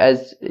Adar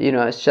as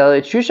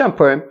celebrate Shushan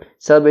Purim?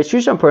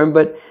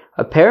 But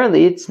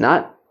apparently it's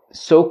not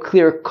so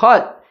clear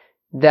cut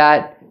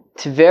that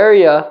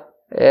Tiveria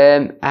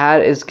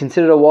is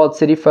considered a walled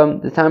city from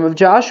the time of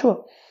Joshua.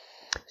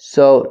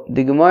 So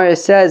the Gemara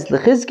says,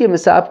 look, Chizkiah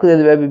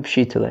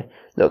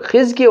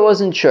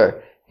wasn't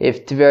sure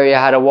if Tiveria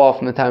had a wall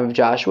from the time of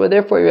Joshua,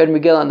 therefore he read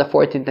Megillah on the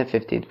 14th and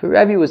 15th. But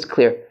Rebbe was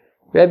clear.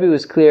 Rebbe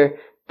was clear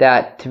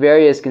that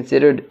Tiveria is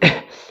considered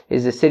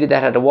is a city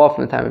that had a wall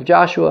from the time of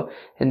Joshua,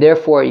 and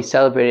therefore he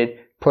celebrated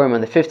Purim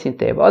on the 15th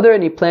day of Adar,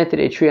 and he planted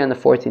a tree on the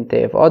 14th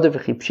day of Adar.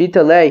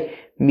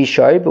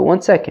 But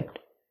one second.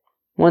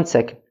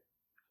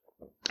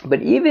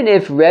 But even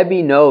if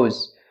Rebbe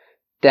knows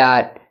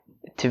that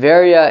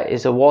Tiveria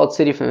is a walled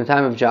city from the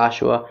time of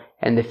Joshua,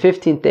 and the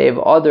 15th day of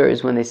Adar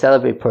is when they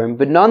celebrate Purim,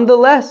 but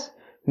nonetheless,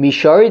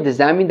 Mishari, does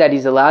that mean that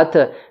he's allowed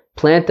to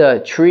plant a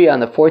tree on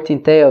the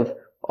 14th day of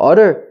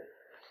Adar?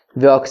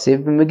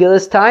 V'aksiv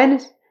b'Megillas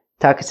Taanis.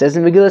 Taka says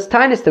in Megillas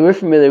Taanis that we're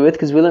familiar with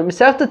because we learned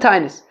Masechta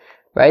Taanis,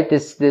 right?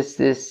 This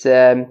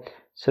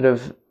sort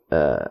of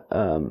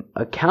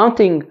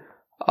accounting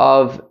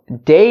of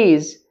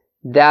days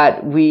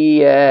that we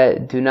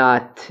do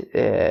not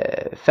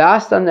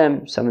fast on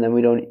them. Some of them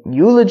we don't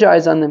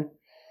eulogize on them.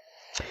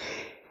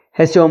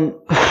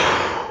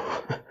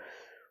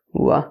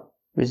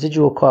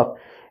 Residual cough.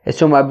 That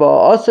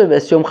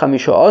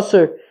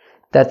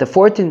the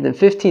 14th and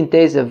 15th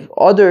days of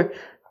Adar,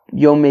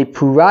 Yomei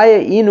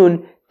Puraya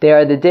Inun, they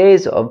are the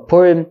days of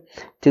Purim,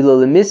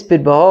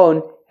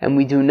 and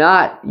we do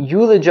not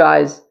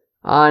eulogize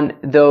on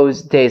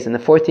those days, on the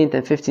 14th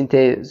and 15th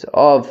days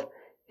of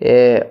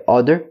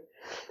Adar.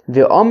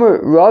 Ve'amar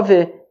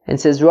Rave, and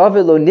says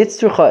Rave lo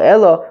nitzrucha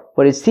ella,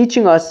 what it's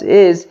teaching us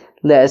is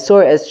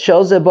le'asor es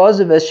shel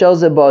zebaze v'es shel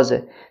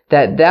zebaze,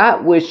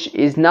 that which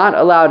is not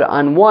allowed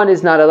on one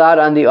is not allowed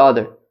on the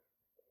other.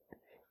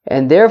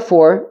 And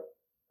therefore,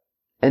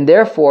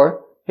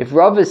 if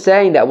Rav is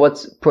saying that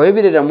what's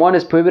prohibited on one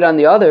is prohibited on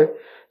the other,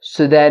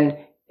 so then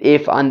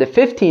if on the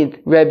 15th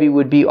Rebbe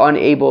would be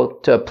unable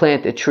to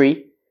plant a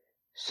tree,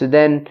 so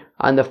then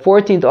on the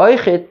 14th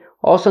Oichit,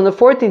 also on the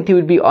 14th he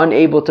would be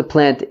unable to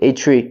plant a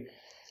tree.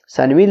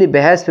 So and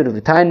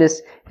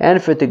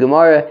for the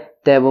Gemara,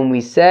 that when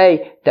we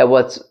say that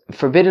what's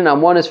forbidden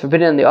on one is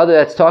forbidden on the other,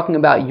 that's talking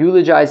about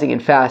eulogizing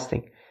and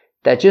fasting.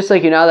 That just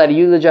like you're not allowed to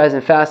eulogize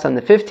and fast on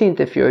the 15th,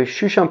 if you're a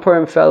Shushan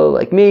Purim fellow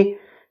like me,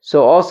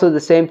 so also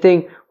the same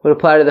thing would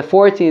apply to the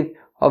 14th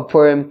of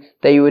Purim,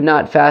 that you would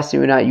not fast,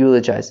 you would not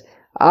eulogize.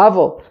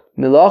 Avol,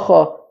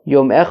 milacha,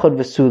 yom echad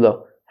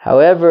v'sula.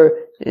 However,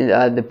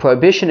 the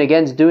prohibition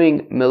against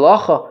doing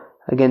milacha,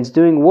 against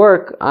doing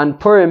work on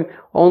Purim,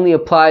 only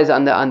applies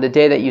on the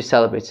day that you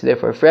celebrate. So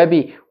therefore, if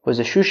Rebbe was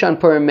a Shushan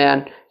Purim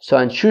man, so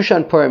on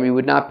Shushan Purim he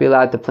would not be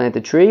allowed to plant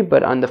a tree,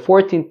 but on the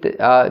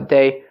 14th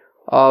day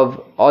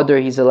of Adar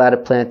he's allowed to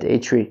plant a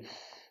tree.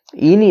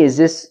 Ini, is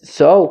this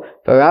so?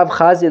 But Rav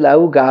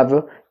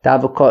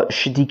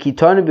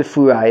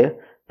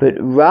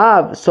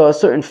saw a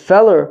certain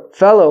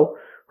fellow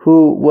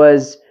who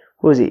was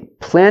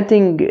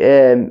planting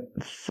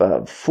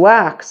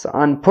flax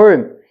on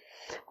Purim.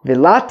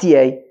 And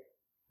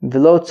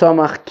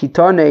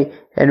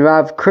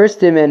Rav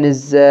cursed him, and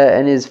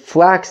his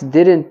flax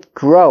didn't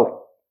grow.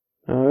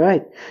 All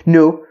right.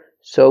 No.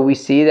 So we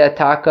see that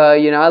Taka,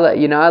 you're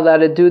not allowed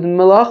to do the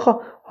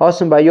melacha.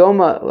 Hasam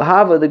Bayoma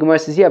Hava, the Gemara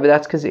says, yeah, but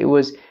that's because it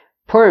was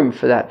Purim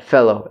for that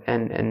fellow,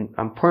 and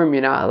on Purim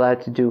you're not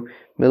allowed to do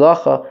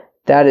melacha.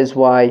 That is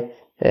why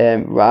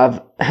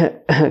Rav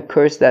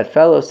cursed that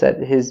fellow,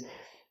 said his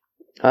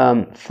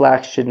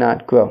flax should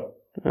not grow.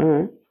 All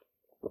right.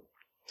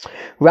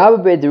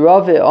 Rabbi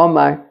B'Rava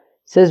Omar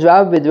says,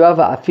 Rabbi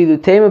B'Rava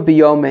afilu tema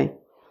b'yomei,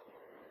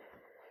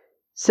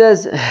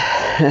 says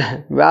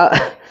Rabbi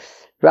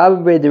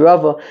Rabbi Brei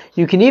Rava.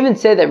 You can even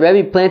say that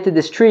Rebbe planted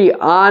this tree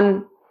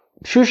on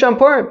Shushan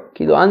Purim,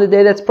 on the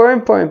day that's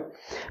Purim.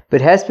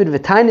 But Hesped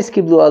v'tainis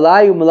kiblu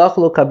alayu malach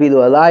lo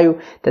kabilu alayu,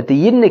 that the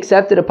Yidden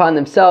accepted upon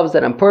themselves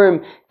that on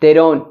Purim they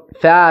don't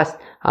fast,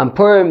 on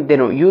Purim they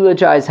don't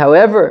eulogize.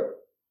 However,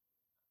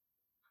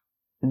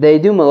 they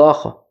do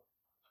malacha.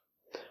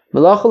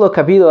 Malacha lo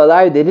kabilu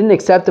alayu, they didn't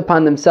accept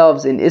upon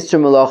themselves in Isser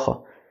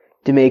malacha.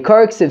 That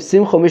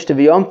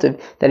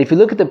if you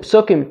look at the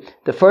Psukim,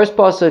 the first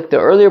pasuk, the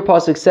earlier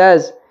pasuk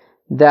says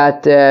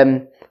that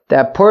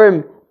that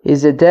Purim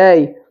is a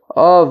day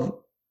of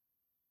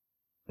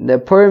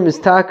Purim is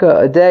taka,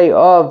 a day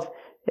of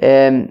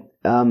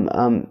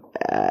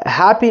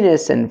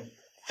happiness and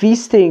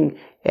feasting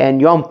and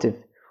Yom Tov.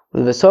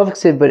 But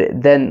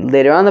then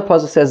later on the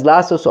pasuk says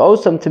Lasos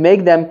Osam, to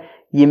make them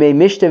Yimei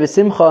Mishta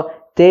v'Simcha,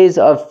 days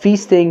of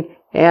feasting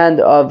and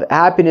of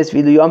happiness,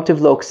 Vilu Yom Tov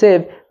lo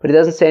ksiv. But it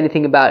doesn't say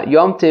anything about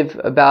Yom Tov,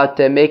 about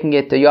making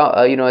it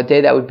a day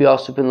that would be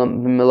also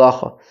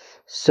b'melacha.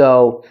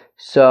 So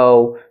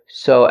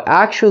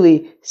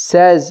actually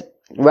says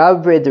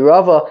Rabbi Brei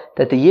Rava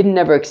that the Yidden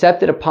never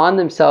accepted upon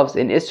themselves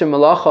in Isser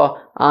Malacha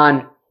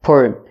on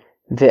Purim.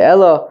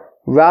 Ve'ela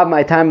Rab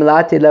my time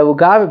melati levu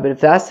gaver. But if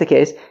that's the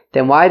case,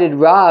 then why did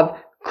Rab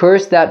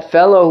curse that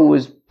fellow who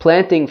was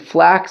planting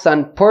flax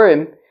on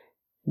Purim,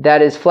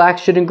 that his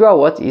flax shouldn't grow?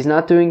 What? He's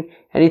not doing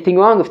anything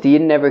wrong if the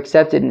Yidden never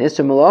accepted in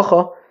Isser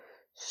Malacha.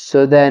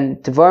 So then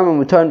Tvarma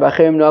mutar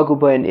b'achirim nagu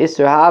ba in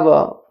Isser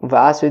hava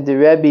v'asur de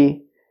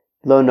Rebbe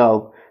lo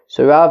nog.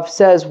 So Rav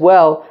says,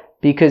 well,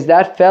 because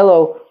that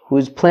fellow who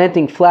was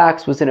planting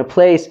flax was in a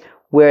place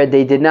where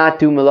they did not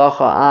do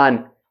malacha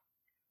on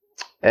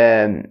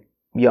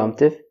Yom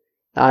Tov,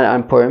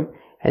 on Purim,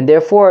 and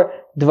therefore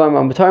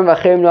something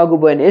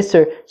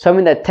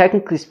that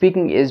technically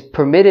speaking is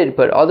permitted,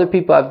 but other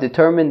people have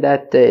determined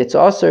that it's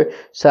aser.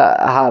 So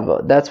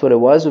that's what it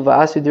was.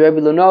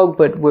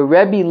 But where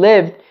Rebbe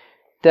lived,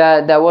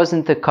 that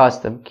wasn't the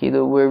custom.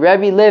 Where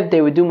Rebbe lived,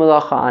 they would do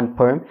malacha on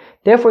Purim.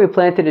 Therefore, he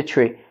planted a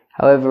tree.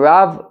 However,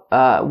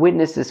 Rav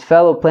witnessed this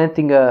fellow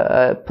planting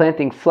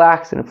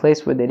flax in a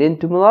place where they didn't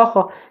do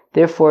malacha.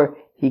 Therefore,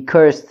 he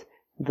cursed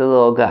the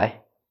little guy.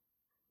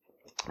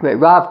 Right,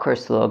 Rav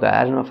cursed the little guy.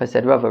 I don't know if I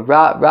said Rav, but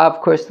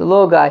Rav cursed the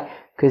little guy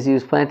because he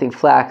was planting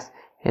flax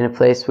in a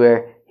place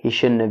where he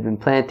shouldn't have been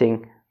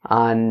planting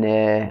on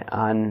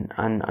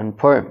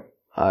Purim.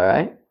 All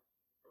right,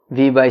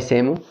 V by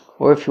Semu,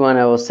 or if you want,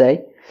 I will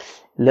say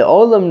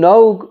Le'olam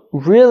Nog.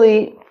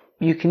 Really,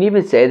 you can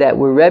even say that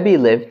where Rebbe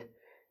lived,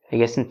 I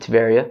guess in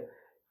Tveria,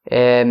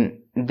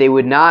 they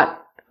would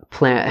not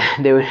plant.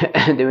 They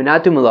would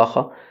not do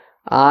malacha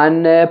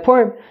on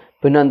Purim.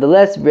 But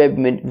nonetheless, Rebbe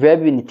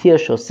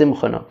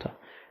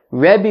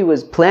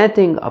was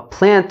planting a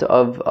plant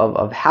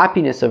of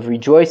happiness, of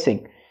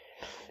rejoicing.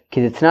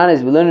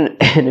 As we learn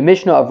in the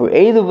Mishnah of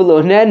Ru'elu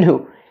v'lo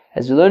nenu,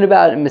 as we learn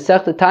about in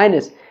Masechta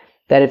Tainis,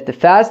 that if the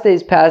fast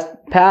days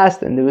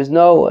passed and there was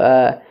no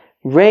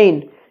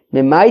rain,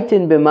 right?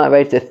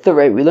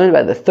 We learned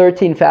about the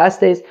 13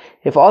 fast days.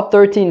 If all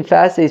 13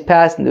 fast days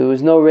passed and there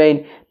was no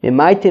rain,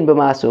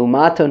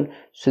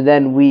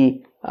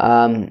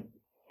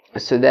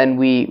 so then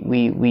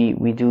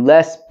we do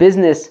less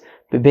business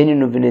with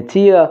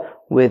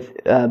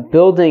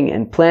building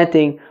and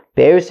planting.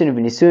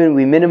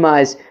 We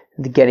minimize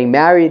the getting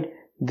married.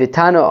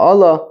 Vitana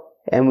Allah,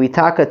 and we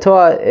taka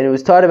Torah, and it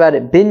was taught about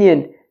it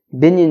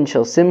binyan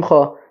shel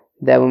simcha,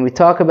 that when we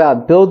talk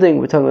about building,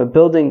 we're talking about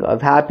building of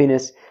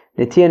happiness.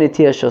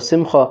 Netiya shel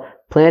simcha,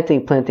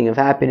 planting of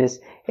happiness.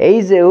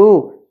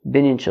 Eizeu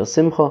binyan shel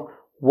simcha,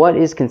 what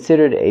is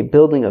considered a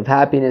building of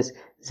happiness?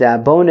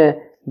 Zabone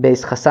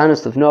beis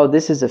chasanus levno,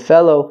 this is a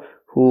fellow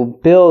who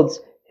builds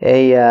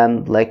a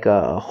like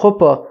a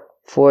chuppah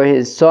for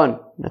his son.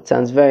 That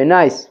sounds very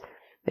nice.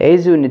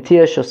 Ezu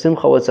netiya shel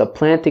simcha, what's a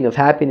planting of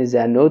happiness?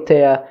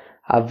 Zanotea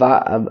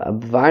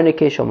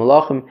avarnike shel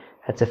malachim,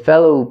 that's a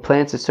fellow who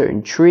plants a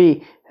certain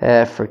tree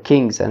for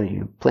kings. I don't know,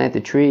 you plant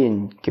a tree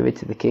and give it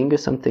to the king or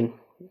something.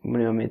 What do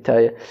you want me to tell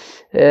you?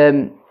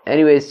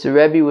 Anyways, so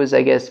Rebbe was,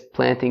 I guess,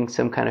 planting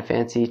some kind of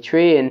fancy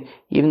tree, and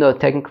even though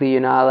technically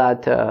you're not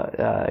allowed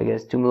to, I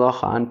guess, do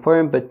malacha on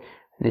Purim, but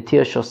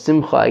Netiya Shel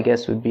Simcha, I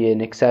guess, would be an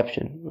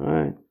exception.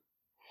 Alright.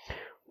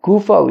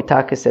 Gufa, we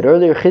said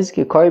earlier,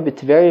 Chizkiya Kari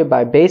B'Tveria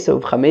by Beisa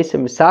of Chamesa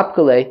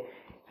Misapkale,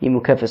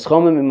 Imukefes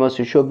Chomim Imos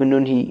Yeshua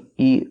Benun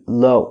Hi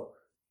Lo.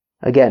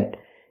 Again,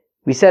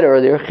 we said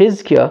earlier,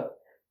 Chizkiya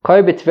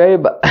Kari B'Tveria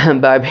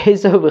by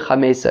Beisa of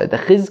Chamesa. The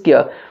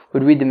Chizkiya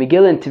would read the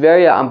Megillah in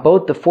Tveria on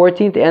both the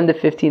 14th and the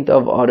 15th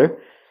of Adar,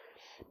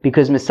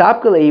 because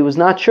Misapkale, he was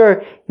not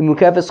sure. He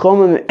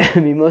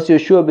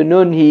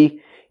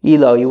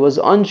was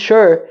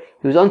unsure,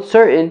 he was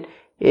uncertain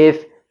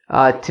if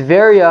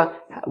Tveria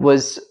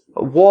was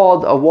a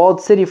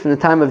walled city from the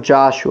time of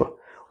Joshua.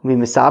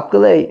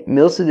 Misapkale,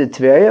 Milsa de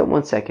Tveria.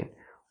 1 second.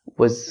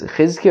 Was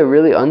Chizkiah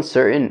really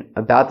uncertain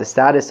about the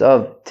status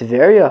of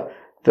Tveria?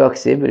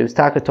 But it was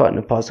taka taught in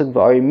the pasuk,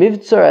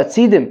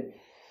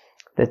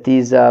 that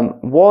these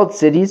walled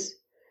cities,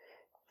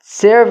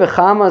 Tser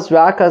v'chamas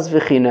rakas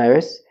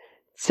v'chinaris,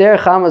 Tzer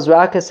Chamas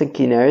Rakas and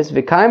Kineres,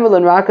 V'Kaimel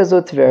and Rakas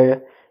o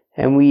Tveria,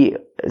 and we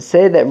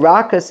say that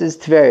Rakas is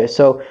Tveria.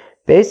 So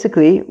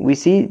basically, we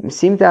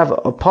seem to have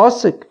a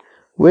pasuk.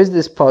 Where's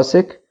this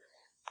pasuk?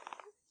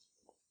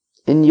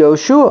 In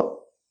Yoshua.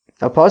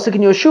 A pasuk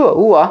in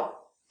Yoshua.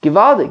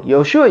 Givaldik.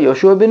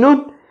 Yoshua ben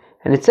Nun.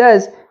 And it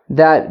says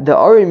that the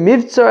Ari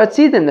Mivtzar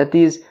Atzidim, that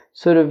these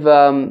sort of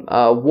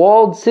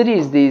walled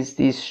cities,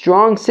 these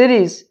strong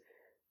cities,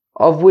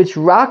 of which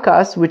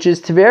Rakas, which is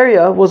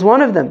Tveria, was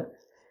one of them.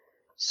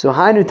 So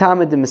Hainu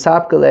Tamid de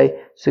Misapkale,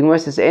 so Gemara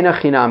says, Eina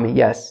Chinami,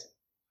 yes.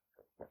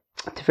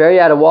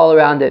 Tveria had a wall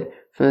around it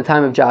from the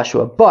time of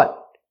Joshua. But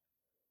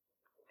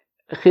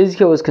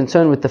Chizkiah was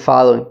concerned with the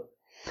following.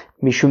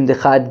 Mishum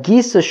dechad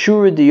gisa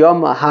shura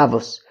diyoma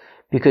havos.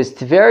 Because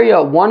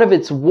Tveria, one of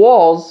its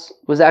walls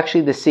was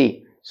actually the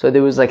sea. So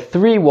there was like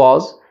 3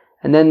 walls,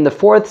 and then the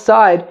 4th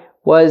side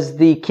was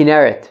the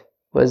Kinneret,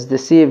 was the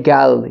Sea of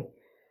Galilee.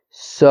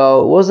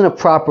 So it wasn't a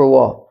proper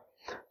wall.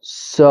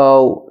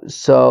 So it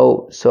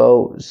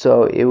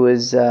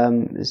was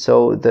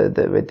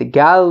the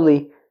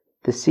Galilee,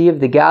 the Sea of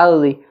the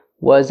Galilee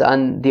was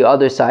on the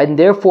other side, and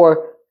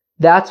therefore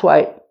that's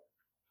why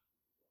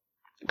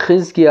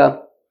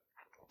Chizkiah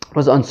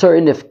was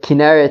uncertain if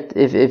Kinneret,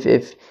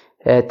 if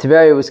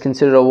Tveria was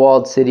considered a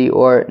walled city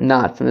or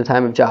not from the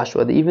time of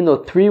Joshua. Even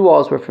though 3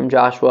 walls were from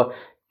Joshua,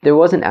 there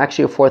wasn't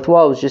actually a 4th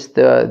wall. It was just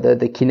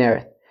the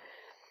Kinneret.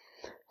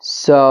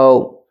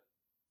 So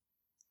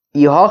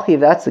Yehochi, if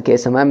that's the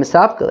case,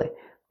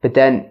 but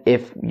then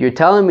if you're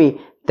telling me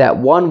that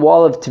one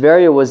wall of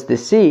Tveria was the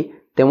sea,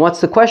 then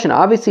what's the question?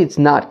 Obviously it's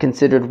not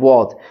considered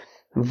walled.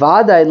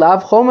 Vadai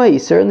lav choma,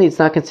 certainly it's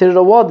not considered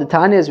a wall. The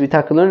Tanya, as we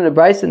learn in the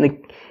Bryce, in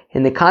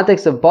the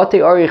context of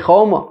Bate Ari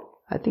Choma,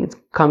 I think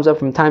it comes up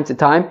from time to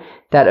time,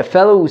 that a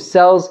fellow who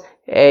sells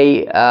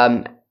a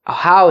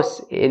house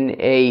in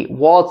a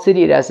walled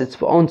city, it has its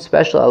own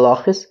special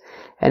halachis,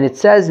 and it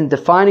says in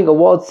defining a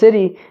walled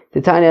city, the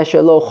Tanya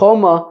Shelo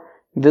Choma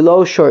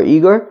Vilo Shor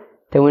Igor,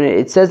 that when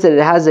it says that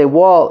it has a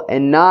wall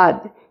and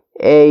not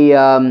a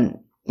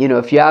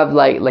if you have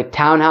like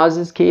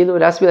townhouses,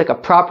 it has to be like a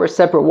proper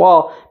separate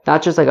wall,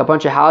 not just like a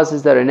bunch of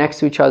houses that are next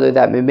to each other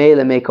that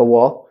memela make a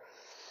wall.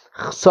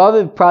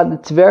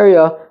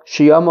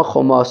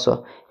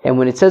 And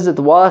when it says that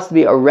the wall has to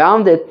be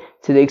around it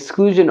to the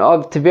exclusion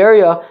of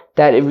Tveria,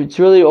 that if it's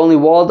really only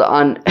walled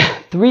on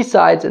 3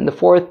 sides and the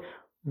 4th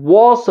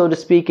wall, so to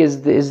speak,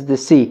 is the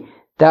sea,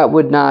 that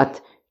would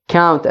not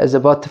count as a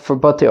bate for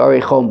Bate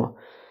Ari Choma.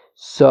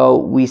 So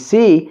we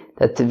see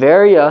that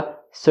Tveria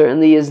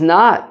certainly is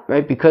not,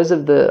 right, because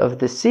of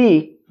the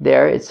sea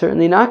there, it's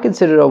certainly not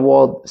considered a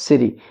walled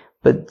city.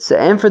 But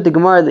and for the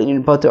Gemara that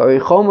in Bate Ari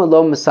Choma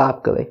lo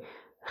Masapkale,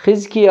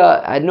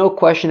 Chizkiah had no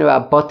question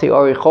about Bate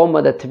Ari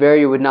Choma, that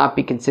Tveria would not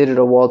be considered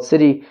a walled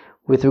city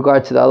with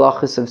regard to the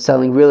halachas of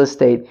selling real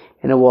estate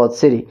in a walled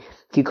city.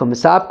 Kiko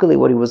Masapkale,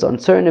 what he was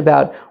uncertain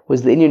about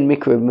was the Indian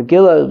Mikra of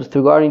Megillah, with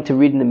regarding to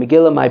reading the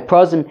Megillah, my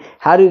prozim,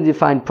 how do you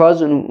define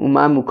prozim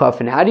umam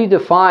mukafin? How do you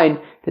define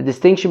the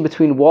distinction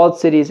between walled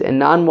cities and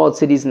non-walled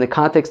cities in the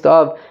context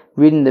of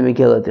reading the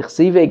Megillah?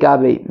 D'chsive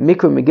gabe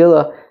Mikra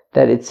Megillah,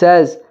 that it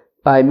says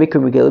by Mikra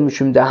Megillah,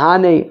 mishum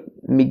dahane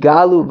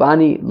migalu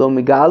vani lo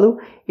migalu,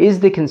 is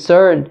the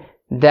concern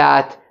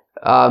that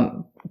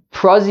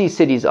prosy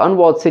cities,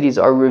 unwalled cities,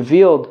 are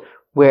revealed,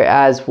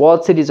 whereas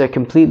walled cities are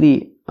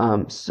completely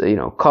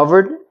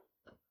covered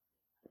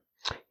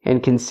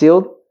and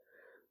concealed.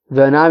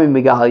 V'anami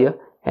megalia,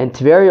 and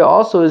Tveria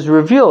also is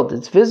revealed;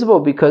 it's visible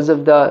because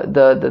of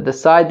the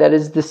side that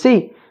is the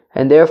sea,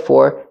 and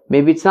therefore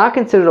maybe it's not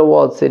considered a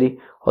walled city.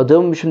 Or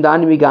maybe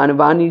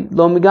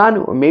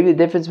the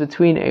difference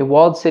between a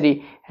walled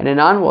city and a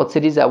non-walled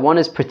city is that one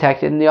is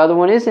protected and the other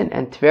one isn't,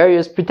 and Tveria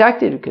is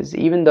protected because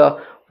even the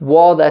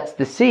wall that's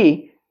the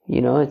sea,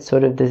 it's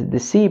sort of the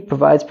sea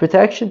provides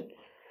protection.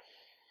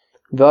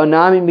 And that's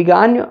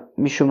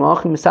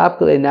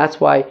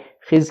why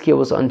Chizkiah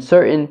was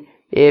uncertain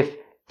if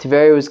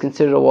Tveria was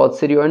considered a walled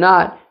city or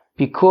not,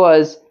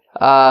 because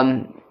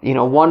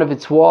one of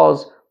its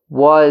walls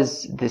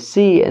was the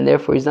sea, and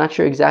therefore he's not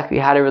sure exactly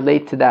how to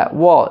relate to that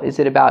wall. Is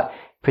it about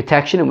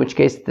protection, in which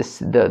case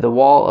the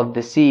wall of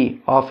the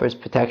sea offers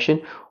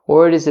protection,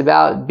 or it is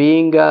about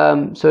being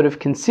sort of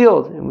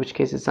concealed, in which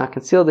case it's not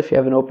concealed if you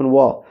have an open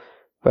wall,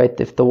 right?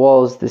 If the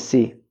wall is the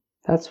sea.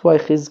 That's why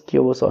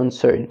Chizkiah was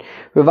uncertain.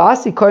 Rav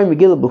Asi Kari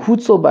Megillah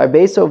b'Hutzol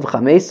b'Arbeso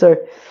v'Chameser.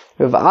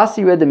 Rav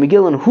Asi read the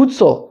Megillah in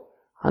Hutzol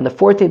on the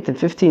 14th and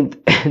 15th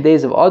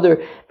days of Adar,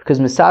 because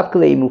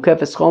Misapkele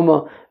Mukefes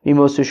Choma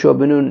Mimos Yoshua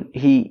ben Nun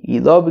he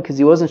lo, because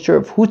he wasn't sure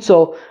if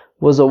Hutzol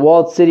was a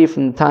walled city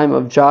from the time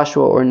of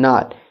Joshua or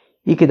not.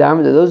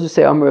 Ikadamar, those who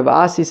say Amar Rav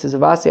Asi, says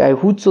Rav Asi, I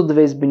Hutzol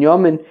Deves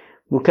Binyamin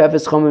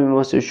Mukefes Choma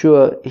Mimos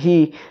Yoshua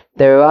he.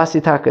 The Rav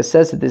Asi Taka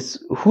says that this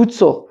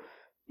Hutzol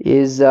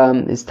is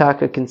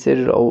Taka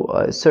considered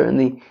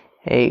certainly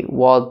a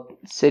walled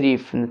city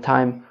from the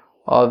time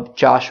of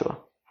Joshua.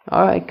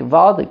 Alright,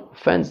 Gevaldik,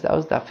 friends, that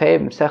was Daf Hey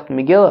Masechet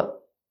Megillah.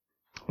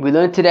 We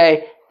learned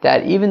today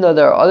that even though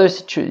there are other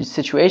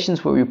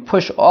situations where we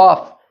push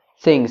off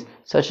things,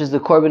 such as the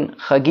Korban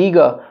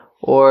Chagiga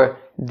or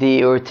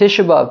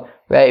Tisha B'Av,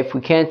 right? If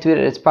we can't do it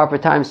at its proper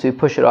time, so we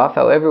push it off.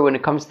 However, when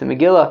it comes to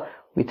Megillah,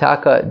 we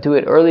do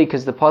it early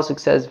because the pasuk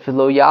says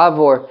V'lo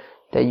Yavor,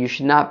 that you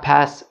should not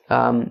pass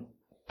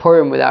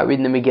Purim without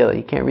reading the Megillah.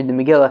 You can't read the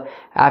Megillah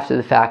after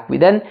the fact. We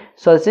then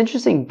saw this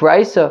interesting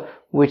brisa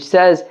which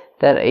says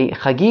that a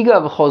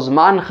Chagiga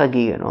v'chozman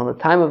Chagiga, and on the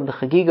time of the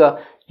Chagiga,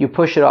 you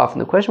push it off.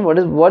 And the question,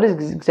 what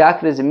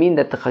exactly does it mean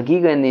that the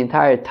Chagiga in the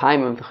entire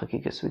time of the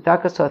Chagiga? So we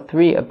saw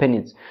three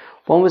opinions.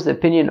 One was the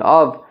opinion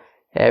of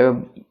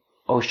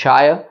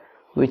Oshaya,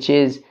 which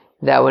is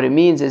that what it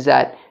means is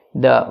that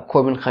the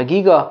Korban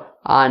Chagiga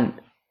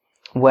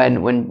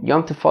when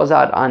Yom Tov falls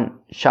out on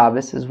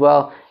Shabbos, as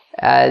well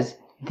as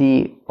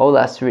the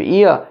Olas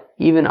Re'iyah,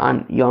 even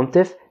on Yom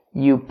Tov,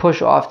 you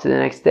push off to the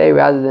next day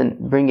rather than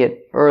bring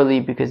it early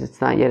because the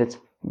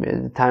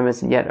time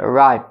hasn't yet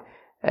arrived.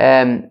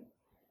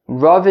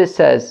 Rav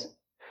says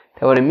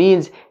that what it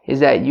means is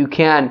that you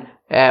can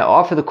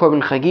offer the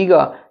Korban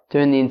Chagiga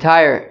during the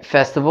entire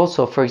festival.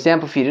 So, for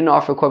example, if you didn't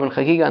offer Korban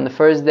Chagiga on the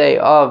first day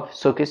of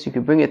Sukkot, you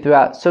could bring it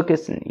throughout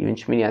Sukkot and even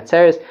Shmini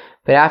Atzeres,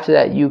 but after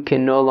that you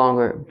can no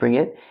longer bring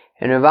it.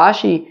 And Rav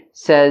Ashi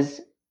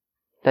says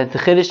that the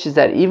Chiddush is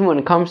that even when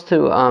it comes to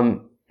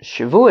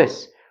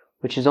Shavuos,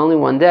 which is only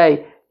one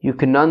day, you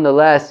can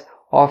nonetheless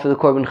offer the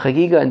Korban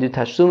Chagiga and do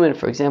Tashlumin.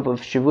 For example,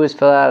 if Shavuos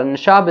fell out on the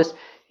Shabbos,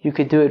 you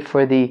could do it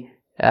for the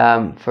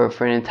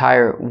for an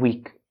entire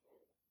week.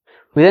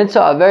 We then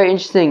saw a very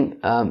interesting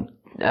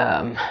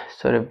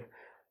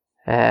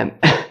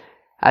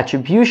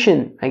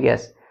attribution, I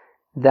guess,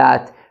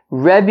 that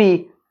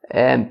Rebbe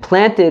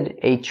planted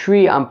a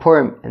tree on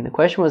Purim. And the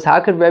question was, how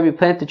could Rebbe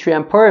plant a tree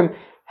on Purim?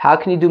 How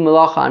can he do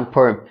Malacha on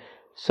Purim?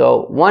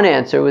 So one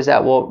answer was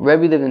that, well,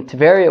 Rebbe lived in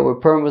Tiberia where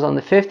Purim was on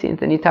the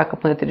 15th and Yitaka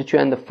planted a tree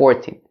on the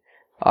 14th.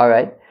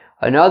 Alright.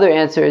 Another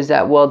answer is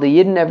that, well, the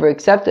Yidden never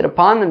accepted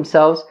upon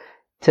themselves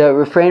to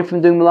refrain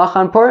from doing Malacha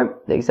on Purim.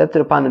 They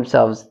accepted upon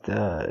themselves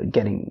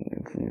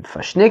getting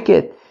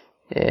fashnikit,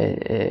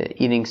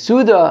 eating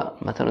Suda,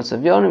 Matanos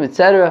Avyonim,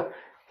 etc.,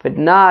 but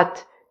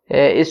not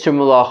Isra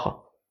Malacha.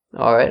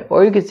 Alright.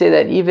 Or you could say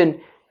that even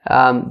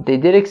they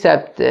did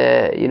accept,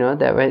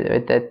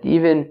 that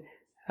even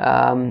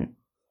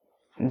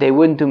they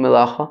wouldn't do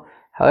Malacha.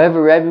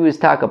 However, Rebbe was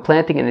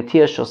planting an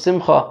Atiyah Shel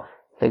Simcha,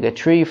 like a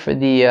tree for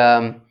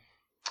the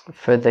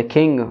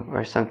king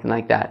or something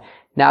like that.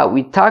 Now,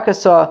 we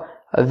saw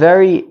a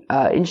very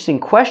interesting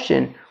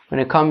question when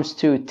it comes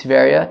to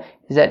Tiberia,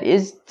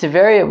 is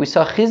Tiberia, we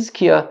saw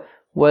Chizkiah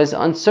was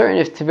uncertain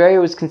if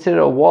Tiberia was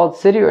considered a walled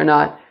city or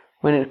not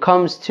when it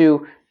comes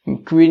to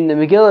reading the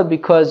Megillah,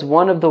 because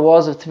one of the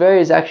walls of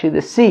Tiberia is actually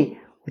the sea,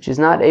 which is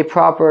not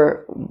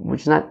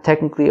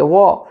technically a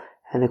wall.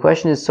 And the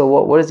question is, so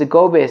what does it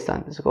go based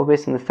on? Does it go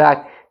based on the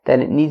fact that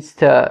it needs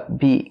to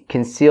be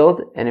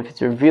concealed, and if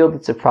it's revealed,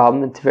 it's a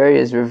problem? And Tiberia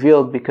is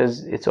revealed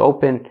because it's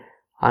open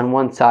on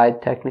one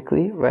side,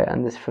 technically, right,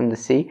 on this from the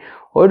sea.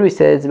 Or do we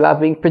say it's about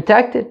being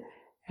protected?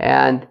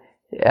 And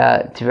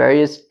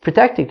Tiberia is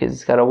protected because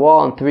it's got a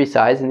wall on three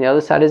sides, and the other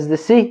side is the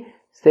sea.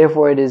 So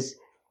therefore, it is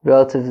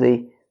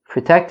relatively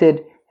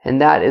protected, and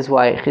that is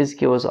why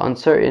Chizkiah was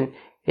uncertain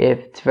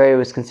if Tiberia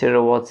was considered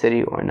a walled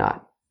city or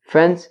not.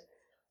 Friends,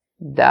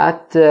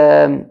 that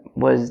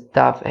was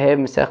Daf Hey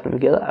Masechet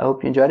Megillah. I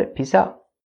hope you enjoyed it. Peace out.